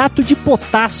nitrato de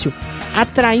potássio,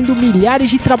 atraindo milhares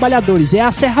de trabalhadores. É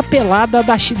a Serra Pelada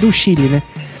do Chile, né?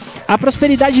 A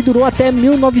prosperidade durou até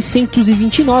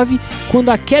 1929, quando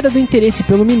a queda do interesse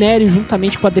pelo minério,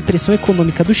 juntamente com a depressão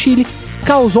econômica do Chile,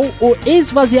 causou o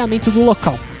esvaziamento do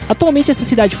local. Atualmente, essa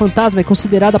cidade fantasma é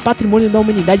considerada patrimônio da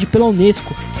humanidade pela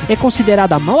Unesco. É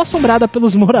considerada mal assombrada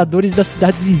pelos moradores das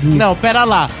cidades vizinhas. Não, pera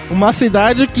lá. Uma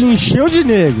cidade que encheu de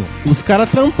nego. Os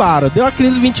caras tramparam. Deu a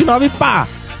crise 29 e pá!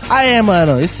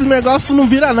 Mano, esse negócio não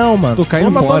vira não, mano.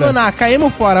 Vamos abandonar.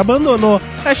 Caímos fora. Abandonou.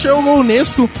 Aí chegou o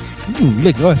Unesco.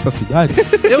 Legal essa cidade.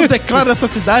 Eu declaro essa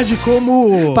cidade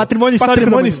como patrimônio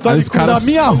histórico da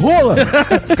minha rola.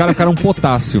 Os caras ficaram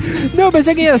potássio. Não, mas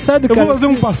é engraçado, cara. Eu vou fazer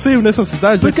um passeio nessa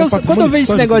cidade. Porque quando eu vejo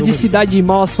esse negócio de cidade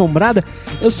mal assombrada,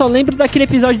 eu só lembro daquele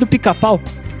episódio do Pica-Pau.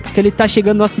 Que ele tá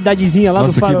chegando numa cidadezinha lá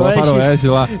no faroeste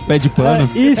lá, pé de pano.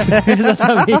 Isso,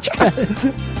 exatamente, cara.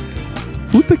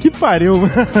 Puta que pariu,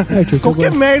 mano.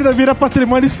 Qualquer merda vira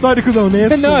patrimônio histórico da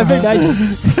Unesco. Não, é verdade.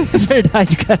 É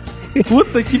verdade, cara.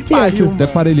 Puta que pariu. Até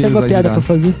parelheiros aí. Tem uma piada pra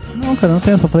fazer? Não, cara, não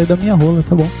tenho. Só falei da minha rola,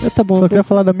 tá bom. Tá bom. Só queria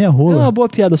falar da minha rola. É uma boa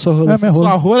piada, sua rola. Minha rola.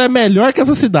 Sua rola é melhor que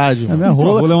essa cidade. Minha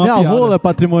rola é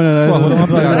patrimônio. Sua rola é uma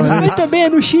piada. Mas também é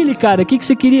no Chile, cara. O que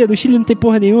você queria? No Chile não tem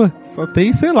porra nenhuma. Só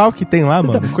tem, sei lá, o que tem lá,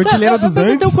 mano. Cordilheira dos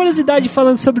Andes. Eu tenho curiosidade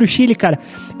falando sobre o Chile, cara.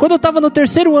 Quando eu tava no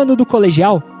 3º ano do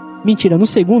colegial... Mentira, no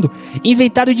 2º,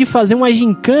 inventaram de fazer uma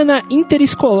gincana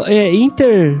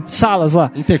inter-salas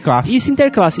lá. Interclasse. Isso,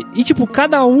 interclasse. E, tipo,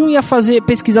 cada um ia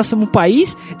pesquisar sobre um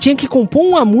país, tinha que compor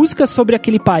uma música sobre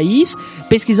aquele país,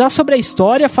 pesquisar sobre a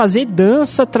história, fazer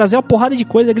dança, trazer uma porrada de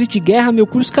coisa, grito de guerra, meu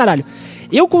curso, caralho.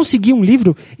 Eu consegui um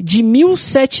livro de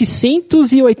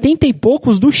 1780 e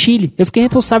poucos do Chile. Eu fiquei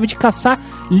responsável de caçar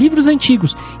livros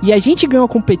antigos. E a gente ganhou a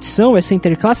competição, essa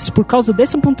interclasses, por causa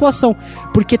dessa pontuação.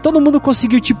 Porque todo mundo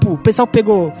conseguiu, tipo, o pessoal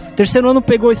pegou... 3º ano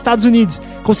pegou Estados Unidos,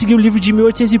 conseguiu um livro de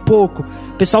 1800 e pouco.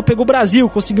 O pessoal pegou Brasil,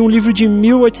 conseguiu um livro de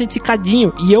 1800 e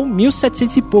cadinho. E eu,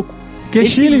 1700 e pouco. Porque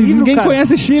Chile, livro, ninguém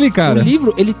conhece Chile, cara. O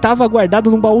livro, ele tava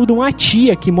guardado no baú de uma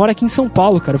tia que mora aqui em São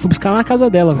Paulo, cara. Eu fui buscar lá na casa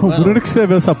dela. O Bruno que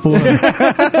escreveu essa porra.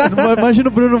 Imagina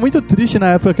o Bruno muito triste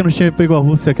na época que não tinha pego a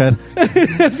Rússia, cara.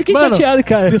 Fiquei chateado,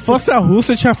 cara. Se fosse a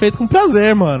Rússia, eu tinha feito com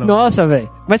prazer, mano. Nossa, velho.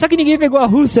 Mas só que ninguém pegou a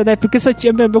Rússia, né? Porque só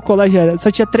tinha meu colégio,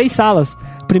 só tinha 3 salas.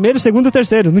 1º, 2º,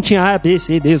 3º. Não tinha A, B,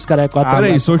 C, D, os caras 4.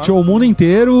 Peraí, sorteou o mundo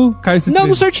inteiro, caiu esses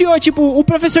Não sorteou. Tipo, o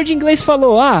professor de inglês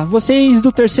falou, vocês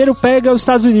do 3º pegam os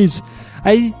Estados Unidos.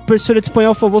 Aí a professora de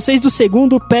espanhol falou, vocês do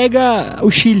segundo pega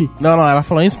o Chile. Não, ela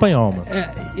falou em espanhol, mano.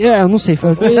 Eu não sei.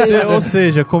 Ou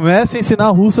seja, comece a ensinar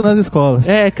russo nas escolas.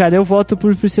 Cara, eu voto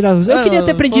por ensinar russo. Eu queria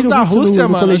ter aprendido na russo Rússia, no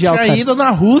mano. colegial, Eu tinha ido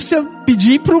na Rússia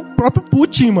pedir pro próprio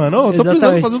Putin, mano. Eu tô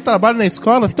precisando fazer um trabalho na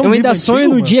escola. Eu ainda sonho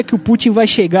no dia que o Putin vai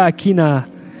chegar aqui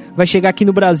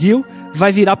no Brasil,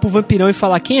 vai virar pro Vampirão e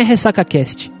falar, quem é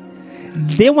RessacaCast?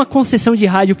 Dê uma concessão de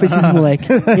rádio pra esses moleques.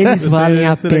 Eles valem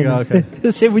a pena. Legal, cara.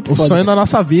 Isso é muito foda. O sonho da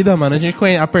nossa vida, mano. A gente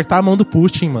apertar a mão do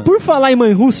Putin, mano. Por falar em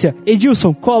mãe Rússia,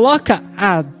 Edilson, coloca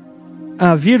a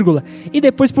vírgula e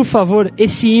depois, por favor,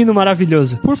 esse hino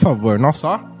maravilhoso. Por favor, não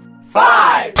só.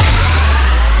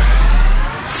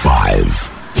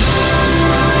 5.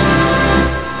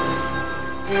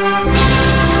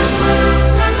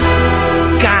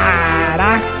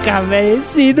 Caraca, velho,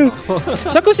 esse hino.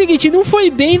 Só que é o seguinte, não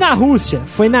foi bem na Rússia.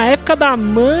 Foi na época da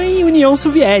mãe União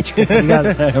Soviética, tá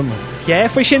ligado? Mano.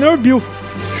 Foi Chernobyl.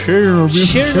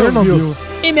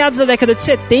 Em meados da década de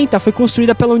 70, foi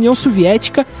construída pela União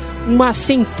Soviética uma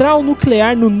central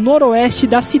nuclear no noroeste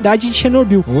da cidade de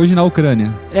Chernobyl. Hoje na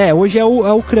Ucrânia. Hoje é a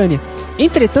Ucrânia.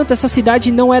 Entretanto, essa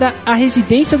cidade não era a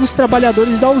residência dos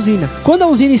trabalhadores da usina. Quando a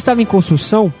usina estava em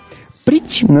construção,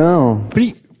 Pripyat...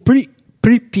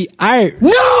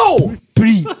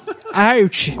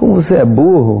 Como você é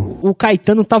burro? O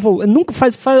Caetano tava...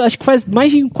 acho que faz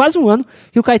mais de quase um ano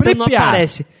que o Caetano não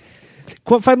aparece.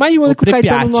 Faz mais de um ano que o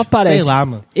Caetano não aparece. Sei lá,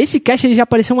 mano. Esse cast ele já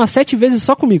apareceu umas 7 vezes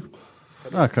só comigo.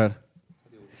 Cara.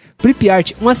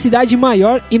 Pripyat, uma cidade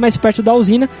maior e mais perto da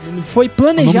usina, foi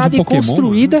planejada e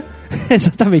construída...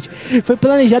 Exatamente. Foi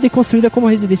planejada e construída como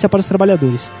residência para os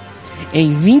trabalhadores.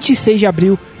 Em 26 de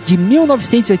abril de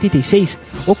 1986,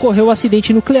 ocorreu o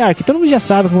acidente nuclear, que todo mundo já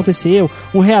sabe o que aconteceu.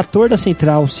 Um reator da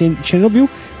central Chernobyl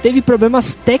teve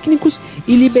problemas técnicos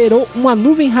e liberou uma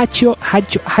nuvem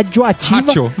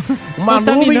radioativa. Uma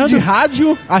nuvem de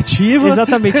rádio ativa.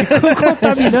 Exatamente.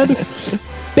 Contaminando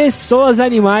pessoas,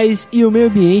 animais e o meio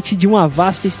ambiente de uma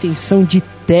vasta extensão de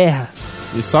terra.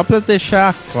 E só pra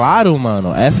deixar claro,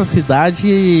 mano, essa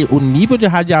cidade, o nível de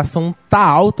radiação tá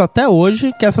alto até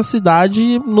hoje, que essa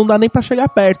cidade não dá nem pra chegar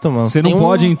perto, mano. Você não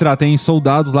pode entrar, tem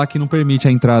soldados lá que não permite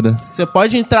a entrada. Você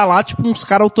pode entrar lá, tipo, uns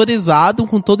caras autorizados,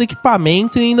 com todo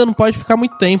equipamento, e ainda não pode ficar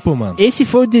muito tempo, mano. Esse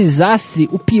foi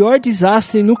o pior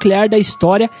desastre nuclear da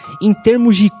história em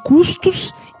termos de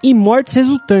custos e mortes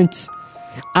resultantes.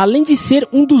 Além de ser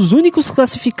um dos únicos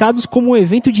classificados como um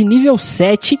evento de nível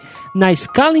 7 na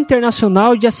escala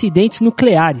internacional de acidentes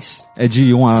nucleares. É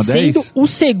de 1 a 10? Sendo o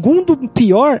segundo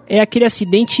pior é aquele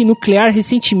acidente nuclear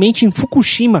recentemente em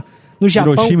Fukushima, no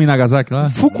Japão. Hiroshima e Nagasaki lá?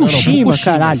 Fukushima,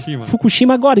 caralho.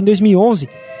 Fukushima agora, em 2011,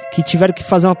 que tiveram que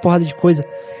fazer uma porrada de coisa.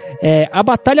 A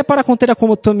batalha para conter a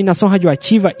contaminação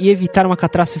radioativa e evitar uma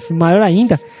catástrofe maior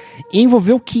ainda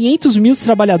envolveu 500 mil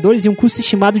trabalhadores e um custo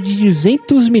estimado de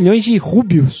 200 milhões de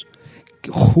rublos,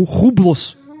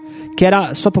 que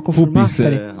era, só para confirmar,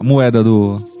 a moeda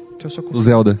do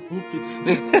Zelda.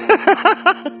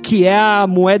 Que é a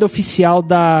moeda oficial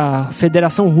da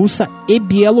Federação Russa e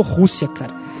Bielorrússia,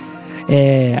 cara.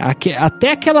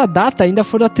 Até aquela data ainda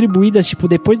foram atribuídas, tipo,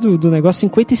 depois do negócio,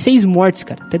 56 mortes,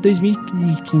 cara. Até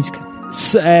 2015, cara.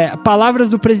 Palavras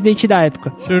do presidente da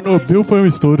época. Chernobyl foi um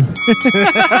estouro.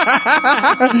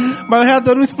 Mas o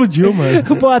reator não explodiu, mano.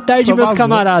 Boa tarde, meus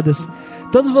camaradas.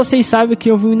 Todos vocês sabem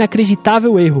que houve um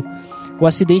inacreditável erro. O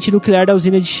acidente nuclear da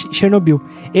usina de Chernobyl.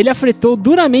 Ele afetou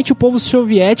duramente o povo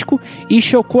soviético e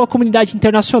chocou a comunidade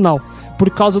internacional. Por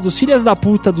causa dos filhos da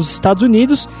puta dos Estados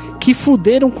Unidos que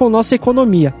fuderam com nossa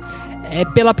economia.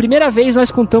 Pela primeira vez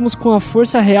nós contamos com a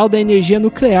força real da energia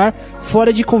nuclear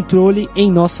fora de controle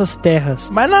em nossas terras.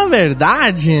 Mas na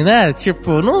verdade, né,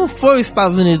 tipo, não foi os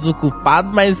Estados Unidos o culpado,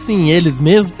 mas sim eles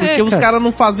mesmos, porque os caras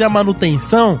não faziam a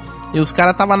manutenção e os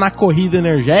caras estavam na corrida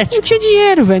energética. Não tinha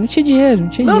dinheiro, velho, não tinha dinheiro.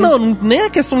 Não, nem a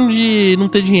questão de não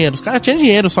ter dinheiro. Os caras tinham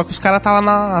dinheiro, só que os caras estavam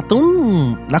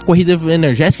na corrida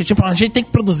energética, tipo, a gente tem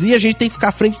que produzir, a gente tem que ficar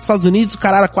à frente dos Estados Unidos, o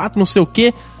cara era 4, não sei o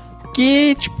quê,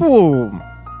 que, tipo,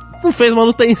 não fez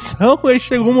manutenção, aí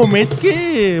chegou um momento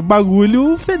que o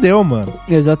bagulho fedeu, mano.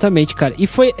 Exatamente, cara. E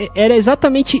era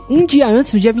exatamente um dia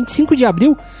antes, no dia 25 de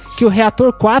abril, que o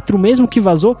reator 4, mesmo que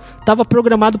vazou, estava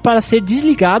programado para ser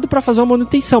desligado para fazer uma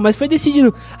manutenção, mas foi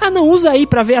decidido, não, usa aí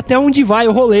pra ver até onde vai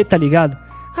o rolê, tá ligado?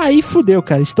 Aí fudeu,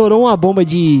 cara, estourou uma bomba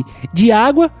de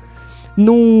água,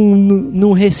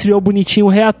 não resfriou bonitinho o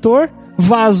reator,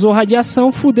 vazou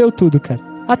radiação, fudeu tudo, cara.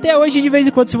 Até hoje, de vez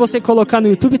em quando, se você colocar no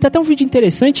YouTube, tem até um vídeo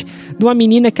interessante de uma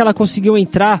menina que ela conseguiu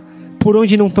entrar por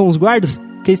onde não estão os guardas,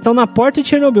 que eles estão na porta de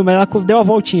Chernobyl, mas ela deu a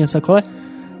voltinha, sacou?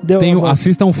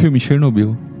 Assista um filme,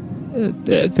 Chernobyl.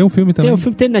 Tem um filme também. Tem um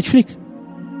filme, tem Netflix?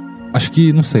 Acho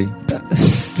que, não sei.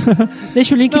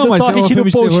 Deixa o link do torrent no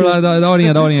post. Da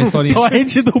horinha, historinha.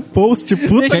 Torrent do post,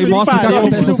 puta que aí mostra o que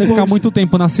acontece se você ficar muito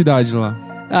tempo na cidade lá.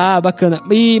 Ah, bacana.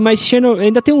 Mas Chernobyl,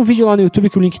 ainda tem um vídeo lá no YouTube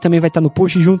que o link também vai estar no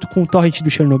post, junto com o torrent do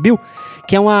Chernobyl,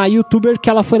 que é uma youtuber que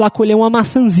ela foi lá colher uma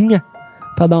maçãzinha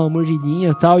pra dar uma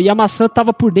mordidinha e tal. E a maçã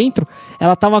tava por dentro,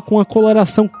 ela tava com a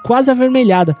coloração quase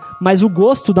avermelhada, mas o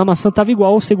gosto da maçã tava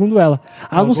igual, segundo ela.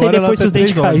 Ah, não sei depois se os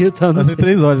dentes caíram. Tá, ela tem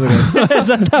 3 olhos agora.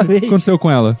 Exatamente. O que aconteceu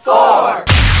com ela?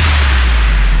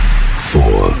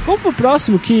 Vamos pro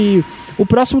próximo, que o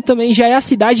próximo também já é a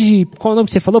cidade de... Qual é o nome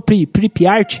que você falou?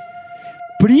 Pripyat?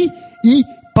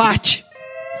 Pripyat.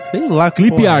 Sei lá,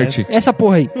 Clip Art. Essa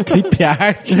porra aí. Clip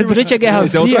Art. Durante a Guerra Fria.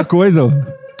 Isso é outra coisa, ó.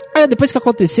 Depois que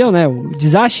aconteceu, né, o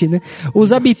desastre, né,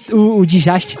 os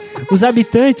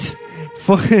habitantes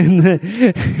foram...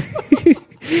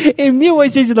 Em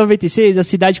 1896, a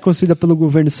cidade construída pelo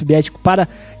governo soviético para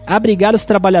abrigar os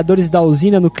trabalhadores da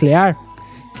usina nuclear,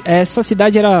 essa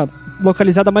cidade era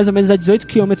localizada mais ou menos a 18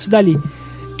 quilômetros dali,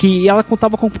 que ela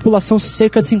contava com população de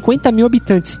cerca de 50 mil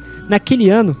habitantes. Naquele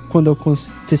ano, quando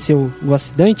aconteceu o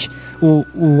acidente, o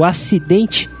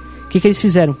que eles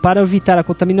fizeram? Para evitar a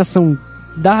contaminação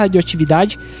da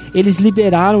radioatividade, eles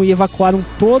liberaram e evacuaram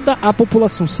toda a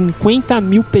população, 50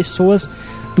 mil pessoas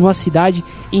de uma cidade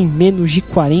em menos de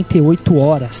 48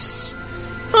 horas.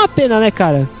 É uma pena, né,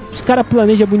 cara? Os caras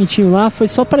planejam bonitinho lá, foi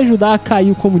só pra ajudar a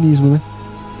cair o comunismo, né?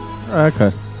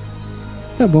 Cara.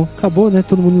 Tá bom, acabou, né?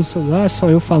 Todo mundo no celular, só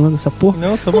eu falando essa porra.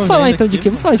 Não, vamos falar então aqui de quê?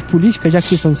 Vamos falar de política, já que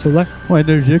vocês estão no celular? Uma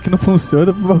energia que não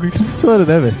funciona, um bagulho que não funciona,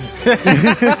 né, velho?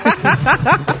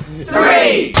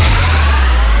 3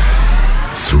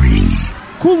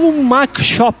 Kulumak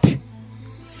Shop.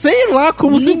 Sei lá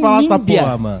como se fala essa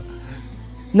porra, mano.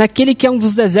 Naquele que é um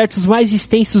dos desertos mais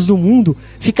extensos do mundo,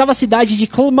 ficava a cidade de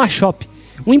Kulumak,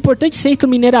 um importante centro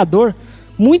minerador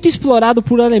muito explorado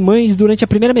por alemães durante a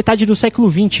primeira metade do século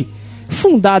XX.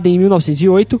 Fundada em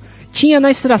 1908, tinha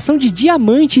na extração de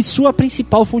diamantes sua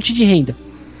principal fonte de renda.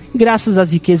 Graças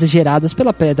às riquezas geradas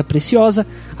pela pedra preciosa,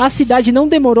 a cidade não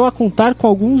demorou a contar com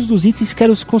alguns dos itens que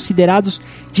eram considerados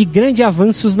de grandes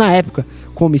avanços na época,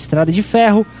 como estrada de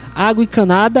ferro, água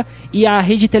encanada e a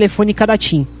rede telefônica da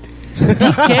TIM.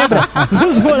 De quebra,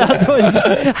 os moradores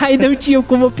ainda não tinham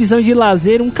como opção de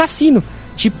lazer um cassino,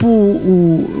 tipo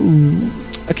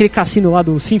aquele cassino lá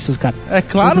do Simpsons, cara. É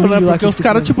claro, né? Porque os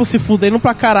caras, tipo, se fudendo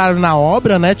pra caralho na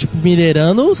obra, né? Tipo,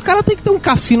 minerando, os caras tem que ter um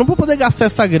cassino pra poder gastar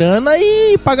essa grana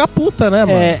e pagar puta, né,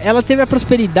 mano? Ela teve a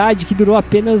prosperidade que durou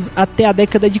apenas até a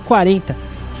década de 40,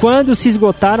 quando se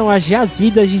esgotaram as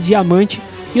jazidas de diamante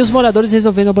e os moradores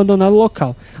resolveram abandonar o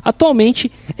local. Atualmente,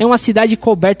 é uma cidade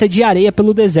coberta de areia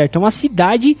pelo deserto. É uma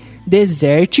cidade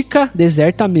desértica,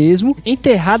 deserta mesmo,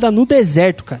 enterrada no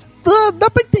deserto, cara. Dá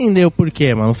pra entender o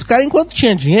porquê, mano. Os caras, enquanto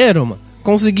tinha dinheiro, mano,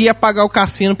 conseguia pagar o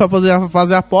cassino pra poder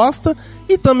fazer aposta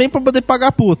e também pra poder pagar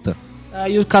a puta.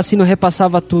 Aí o cassino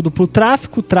repassava tudo pro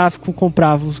tráfico, o tráfico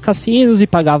comprava os cassinos e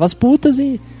pagava as putas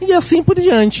e assim por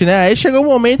diante, né? Aí chegou um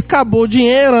momento, acabou o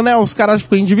dinheiro, né? Os caras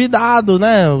ficou endividados,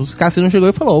 né? Os cassinos chegou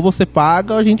e falou, ou você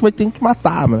paga ou a gente vai ter que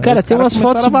matar, mano. Cara, tem umas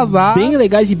fotos bem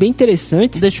legais e bem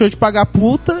interessantes. Deixou de pagar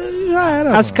puta e já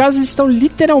era. As casas estão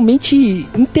literalmente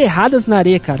enterradas na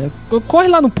areia, cara. Corre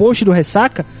lá no post do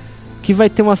Ressaca, que vai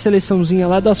ter uma seleçãozinha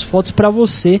lá das fotos pra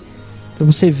você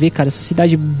ver, cara, essa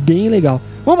cidade bem legal.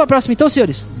 Vamos pra próxima então,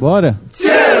 senhores? Bora.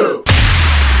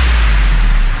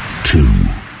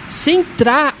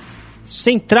 Centralha,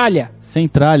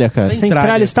 cara.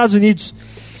 Centralha, Estados Unidos.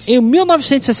 Em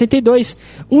 1962,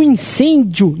 um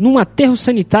incêndio num aterro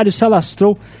sanitário se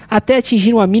alastrou até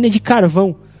atingir uma mina de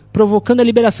carvão, provocando a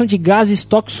liberação de gases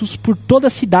tóxicos por toda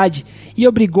a cidade e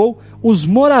obrigou os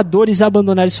moradores a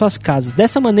abandonarem suas casas.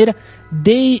 Dessa maneira,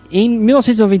 em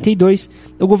 1992,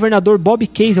 o governador Bob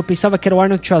Case, eu pensava que era o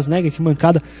Arnold Schwarzenegger, que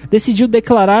mancada, decidiu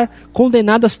declarar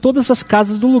condenadas todas as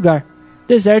casas do lugar.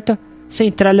 Deserta,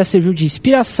 Centralha serviu de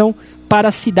inspiração para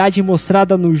a cidade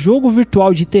mostrada no jogo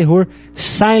virtual de terror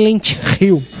Silent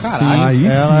Hill. Caralho,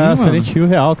 é Silent Hill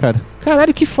real, cara.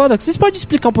 Caralho, que foda. Vocês podem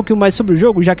explicar um pouquinho mais sobre o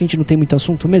jogo, já que a gente não tem muito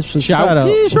assunto mesmo? Cara,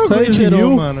 que jogo Silent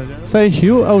Hill, mano? Silent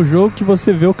Hill é o jogo que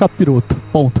você vê o capiroto.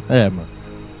 Ponto. Mano.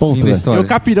 Ponto. E o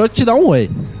capiroto te dá um oi.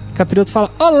 O capiroto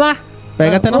fala, olá!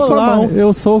 Pega até na sua mão.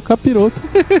 Eu sou o capiroto.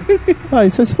 Aí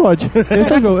você se fode.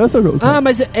 Esse é o jogo. Ah,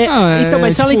 mas então,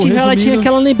 mas tipo, Silent Hill ela tinha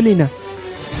aquela neblina.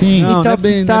 Sim. Não, então, não é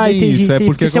bem, tá, não é bem entendi, isso. É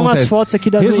porque tem umas fotos aqui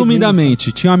das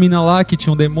resumidamente, tinha uma mina lá que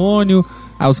tinha um demônio,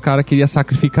 aí os caras queriam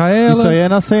sacrificar ela. Isso aí é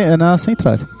na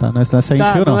Centralha, tá? Não é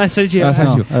Silent Hill, não. Não é Silent Hill.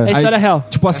 É a história real.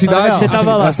 Tipo, a cidade... Você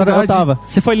tava lá. Eu tava.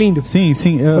 Você foi lindo. Sim.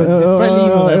 Foi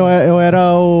lindo, né? Eu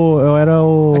era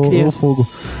o fogo.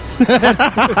 Filha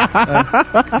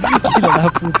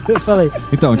da puta, fala aí.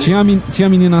 Então, tinha a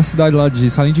menina na cidade lá de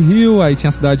Silent Hill, aí tinha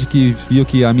a cidade que viu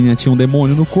que a menina tinha um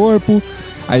demônio no corpo,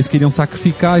 aí eles queriam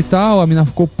sacrificar e tal, a menina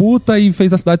ficou puta e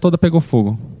fez a cidade toda pegou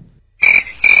fogo.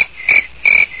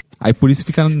 Aí por isso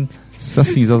ficaram essas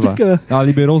cinzas lá. Ela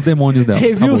liberou os demônios dela.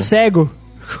 Review cego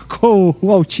com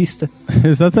um autista.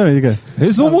 Exatamente, cara.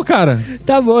 Resumo, cara.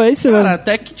 Tá bom, é isso mesmo. Cara,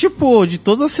 até que, tipo, de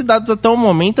todas as cidades até o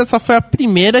momento, essa foi a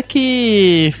primeira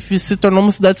que se tornou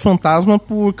uma cidade fantasma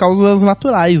por causas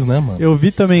naturais, né, mano? Eu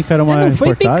vi também, cara, uma não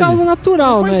foi bem causa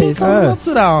natural, Não né? foi bem causa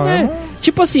natural, né?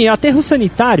 Tipo assim, aterro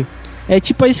sanitário é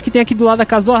tipo isso que tem aqui do lado da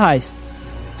casa do Arraiz.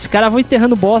 Os caras vão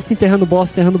enterrando bosta e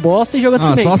jogando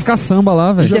cimento. Só as caçamba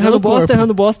lá, velho. Enterrando bosta,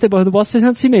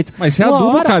 fazendo cimento. Mas isso é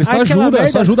adubo, cara.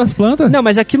 Isso ajuda as plantas. Não,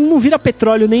 mas aquilo não vira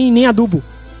petróleo nem adubo.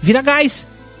 Vira gás.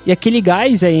 E aquele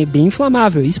gás é bem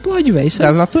inflamável. Explode, velho.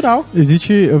 Gás natural.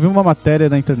 Eu vi uma matéria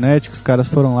na internet que os caras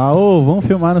foram lá, vamos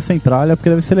filmar na Centralha porque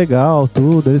deve ser legal,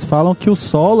 tudo. Eles falam que o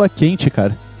solo é quente,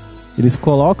 cara. Eles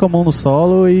colocam a mão no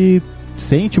solo e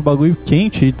sente o bagulho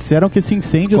quente. E disseram que esse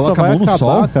incêndio só vai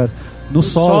acabar, cara. No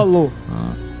solo.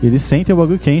 Eles sentem o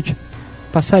bagulho quente.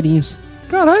 Passarinhos.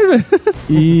 Caralho, velho.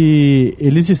 E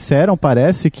eles disseram,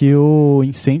 parece, que o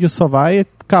incêndio só vai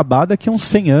acabar daqui a uns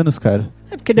 100 anos, cara.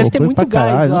 É porque deve ter muito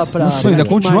gás lá pra... Isso ainda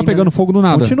continua pegando fogo do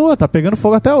nada. Continua, tá pegando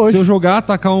fogo até hoje. Se eu jogar,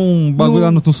 tacar um bagulho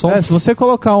lá no sol... se você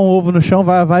colocar um ovo no chão,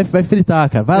 vai fritar,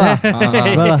 cara. Vai lá.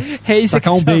 Vai lá. É isso.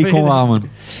 Tacar um bacon lá, mano.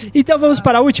 Então vamos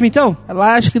para a última, então?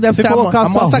 Ela acha que deve ser colocar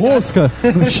sua rosca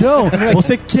no chão,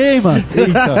 você queima.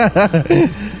 Eita.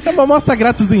 É uma amostra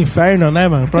grátis do inferno, né,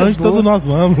 mano? Pra onde todos nós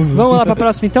vamos. Vamos lá pra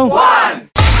próxima, então?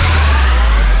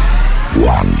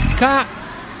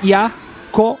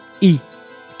 Kayakoi.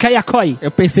 Kayakoi.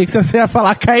 Eu pensei que você ia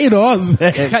falar Kairos,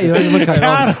 velho.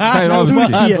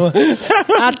 Kairos.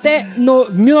 Até no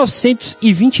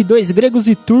 1922, gregos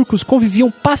e turcos conviviam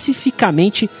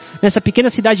pacificamente nessa pequena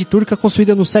cidade turca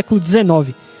construída no século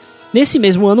XIX. Nesse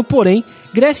mesmo ano, porém,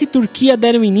 Grécia e Turquia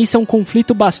deram início a um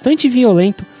conflito bastante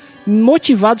violento,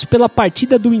 motivados pela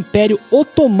partida do Império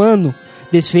Otomano.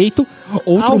 Desfeito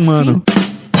outro humano.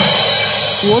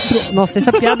 Nossa,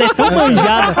 essa piada é tão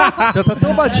manjada. Já tá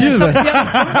tão batido, velho. Essa piada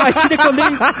é tão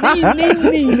batida que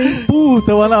eu nem...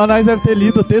 Puta, o Anais deve ter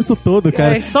lido o texto todo,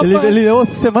 cara. Ele leu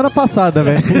semana passada,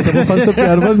 velho. Puta,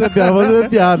 vou fazer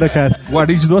piada, cara.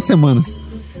 Guardei de 2 semanas.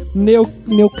 Meu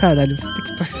caralho.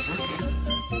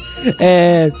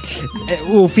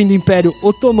 O fim do Império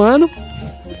Otomano.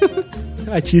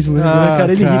 Batismo,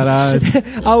 cara, ele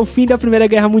ao fim da Primeira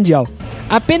Guerra Mundial.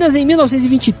 Apenas em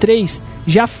 1923,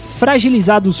 já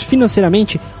fragilizados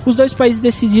financeiramente, os dois países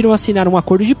decidiram assinar um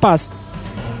acordo de paz.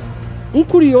 Um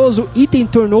curioso item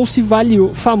tornou-se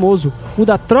famoso, o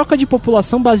da troca de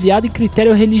população baseada em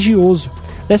critério religioso.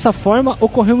 Dessa forma,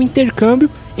 ocorreu um intercâmbio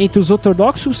entre os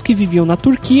ortodoxos que viviam na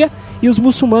Turquia e os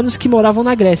muçulmanos que moravam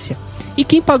na Grécia. E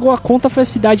quem pagou a conta foi a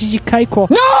cidade de Caicó.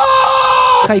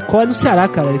 Não! Caicó é no Ceará,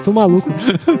 cara, eu tô maluco.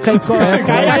 Caiacó,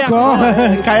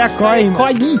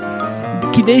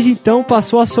 que desde então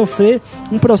passou a sofrer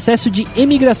um processo de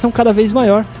emigração cada vez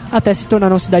maior, até se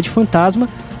tornar uma cidade fantasma,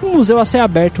 um museu a ser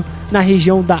aberto na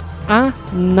região da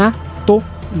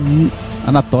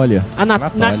Anatólia.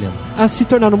 A se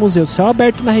tornar um museu de céu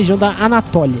aberto na região da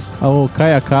Anatólia. O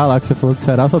Caiacá lá que você falou do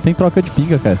Ceará só tem troca de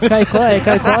pinga, cara. Caicó é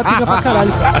pinga pra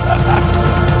caralho.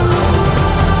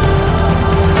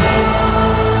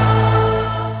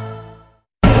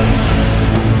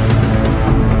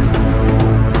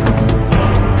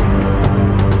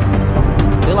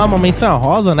 Uma menção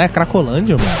rosa, né?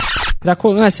 Cracolândia, mano.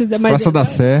 Cracolândia, Praça da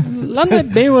Sé. Lá não é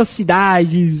bem uma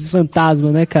cidade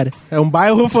fantasma, né, cara? É um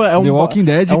bairro... The Walking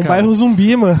Dead, é um bairro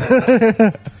zumbi, mano.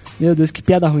 Meu Deus, que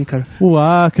piada ruim, cara. O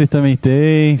Acre também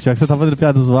tem. Já que você tá fazendo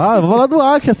piada do Acre, vou falar do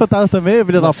Acre, é fantasma também,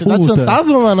 filha da puta. Cidade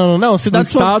fantasma, mano? Não, cidade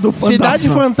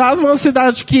fantasma é uma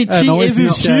cidade que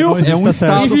existiu. É um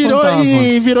estado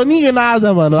e virou ninguém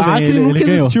nada, mano. A Acre nunca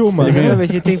existiu, mano.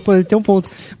 Ele tem um ponto.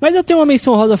 Mas eu tenho uma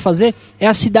menção rosa a fazer, é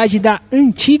a cidade da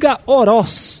antiga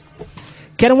Oroz,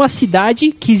 que era uma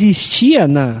cidade que existia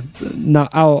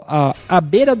à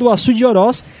beira do açude de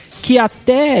Oroz, que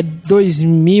até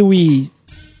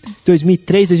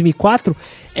 2003, 2004,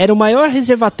 era o maior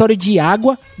reservatório de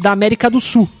água da América do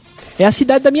Sul. É a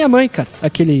cidade da minha mãe, cara,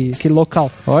 aquele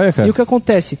local. Olha, cara. E o que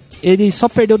acontece? Ele só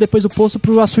perdeu depois o posto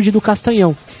pro açude do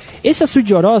Castanhão. Esse açude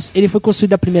de Oroz, ele foi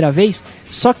construído a primeira vez,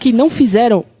 só que não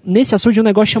fizeram nesse açude um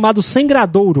negócio chamado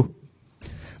sangradouro.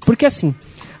 Porque assim,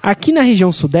 aqui na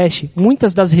região sudeste,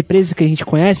 muitas das represas que a gente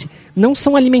conhece não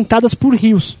são alimentadas por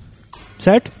rios,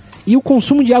 certo? E o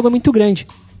consumo de água é muito grande.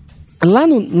 Lá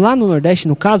no Nordeste,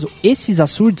 no caso, esses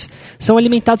açudes são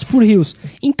alimentados por rios.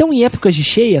 Então, em épocas de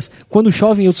cheias, quando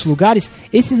chove em outros lugares,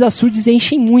 esses açudes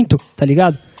enchem muito, tá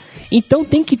ligado? Então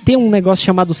tem que ter um negócio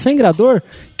chamado sangrador,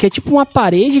 que é tipo uma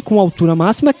parede com altura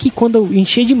máxima, que quando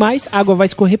encher demais, a água vai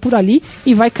escorrer por ali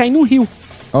e vai cair no rio,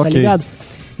 tá ligado?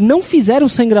 Não fizeram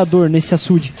sangrador nesse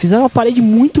açude, fizeram uma parede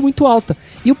muito, muito alta.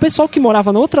 E o pessoal que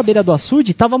morava na outra beira do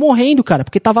açude tava morrendo, cara,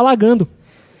 porque tava alagando.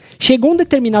 Chegou um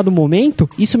determinado momento,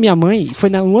 isso minha mãe, foi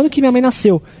no ano que minha mãe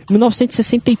nasceu,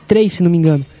 1963, se não me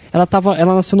engano. Ela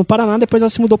nasceu no Paraná, depois ela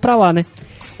se mudou pra lá, né?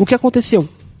 O que aconteceu?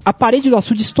 A parede do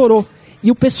açude estourou. E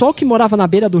o pessoal que morava na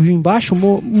beira do rio embaixo,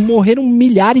 morreram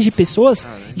milhares de pessoas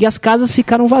e as casas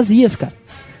ficaram vazias, cara.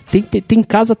 Tem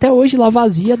casa até hoje lá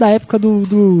vazia da época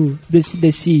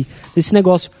desse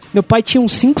negócio. Meu pai tinha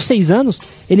uns 5, 6 anos,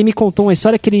 ele me contou uma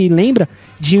história que ele lembra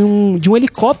de um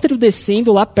helicóptero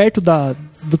descendo lá perto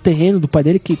do terreno do pai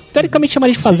dele, que teoricamente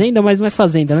chamaria de fazenda, mas não é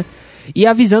fazenda, né? E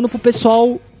avisando pro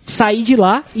pessoal sair de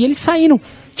lá, e eles saíram.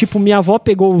 Tipo, minha avó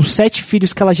pegou os 7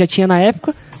 filhos que ela já tinha na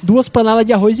época, 2 panelas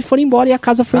de arroz e foram embora, e a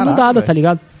casa foi inundada, tá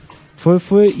ligado?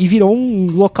 Foi, e virou um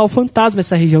local fantasma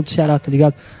essa região do Ceará, tá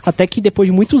ligado? Até que depois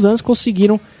de muitos anos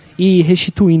conseguiram ir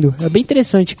restituindo. É bem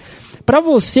interessante. Pra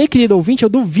você, querido ouvinte, eu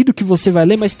duvido que você vai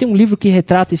ler, mas tem um livro que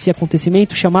retrata esse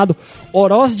acontecimento chamado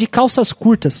Orós de Calças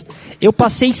Curtas. Eu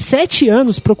passei 7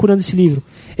 anos procurando esse livro.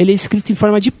 Ele é escrito em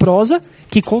forma de prosa,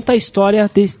 que conta a história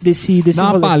desse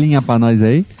Dá uma palhinha pra nós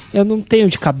aí. Eu não tenho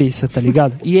de cabeça, tá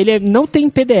ligado? E ele não tem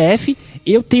PDF,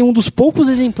 eu tenho um dos poucos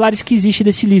exemplares que existe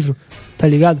desse livro, tá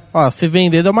ligado? Ó, se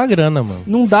vender dá uma grana, mano.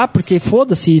 Não dá, porque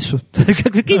foda-se isso.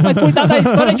 Quem vai cuidar da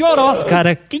história de Orós,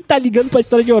 cara? Quem tá ligando pra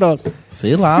história de Orós?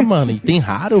 Sei lá, mano. E tem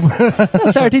raro, mano.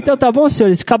 Tá certo, então tá bom,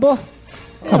 senhores? Acabou?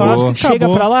 Eu acho que chega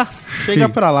pra lá? Chega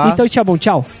pra lá. Então tchau, bom,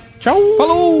 tchau. Tchau.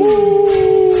 Falou!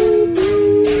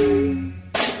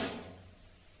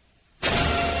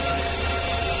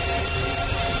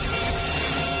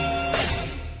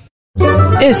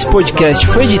 Esse podcast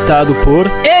foi editado por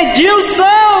Edilson!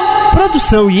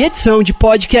 Produção e edição de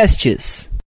podcasts.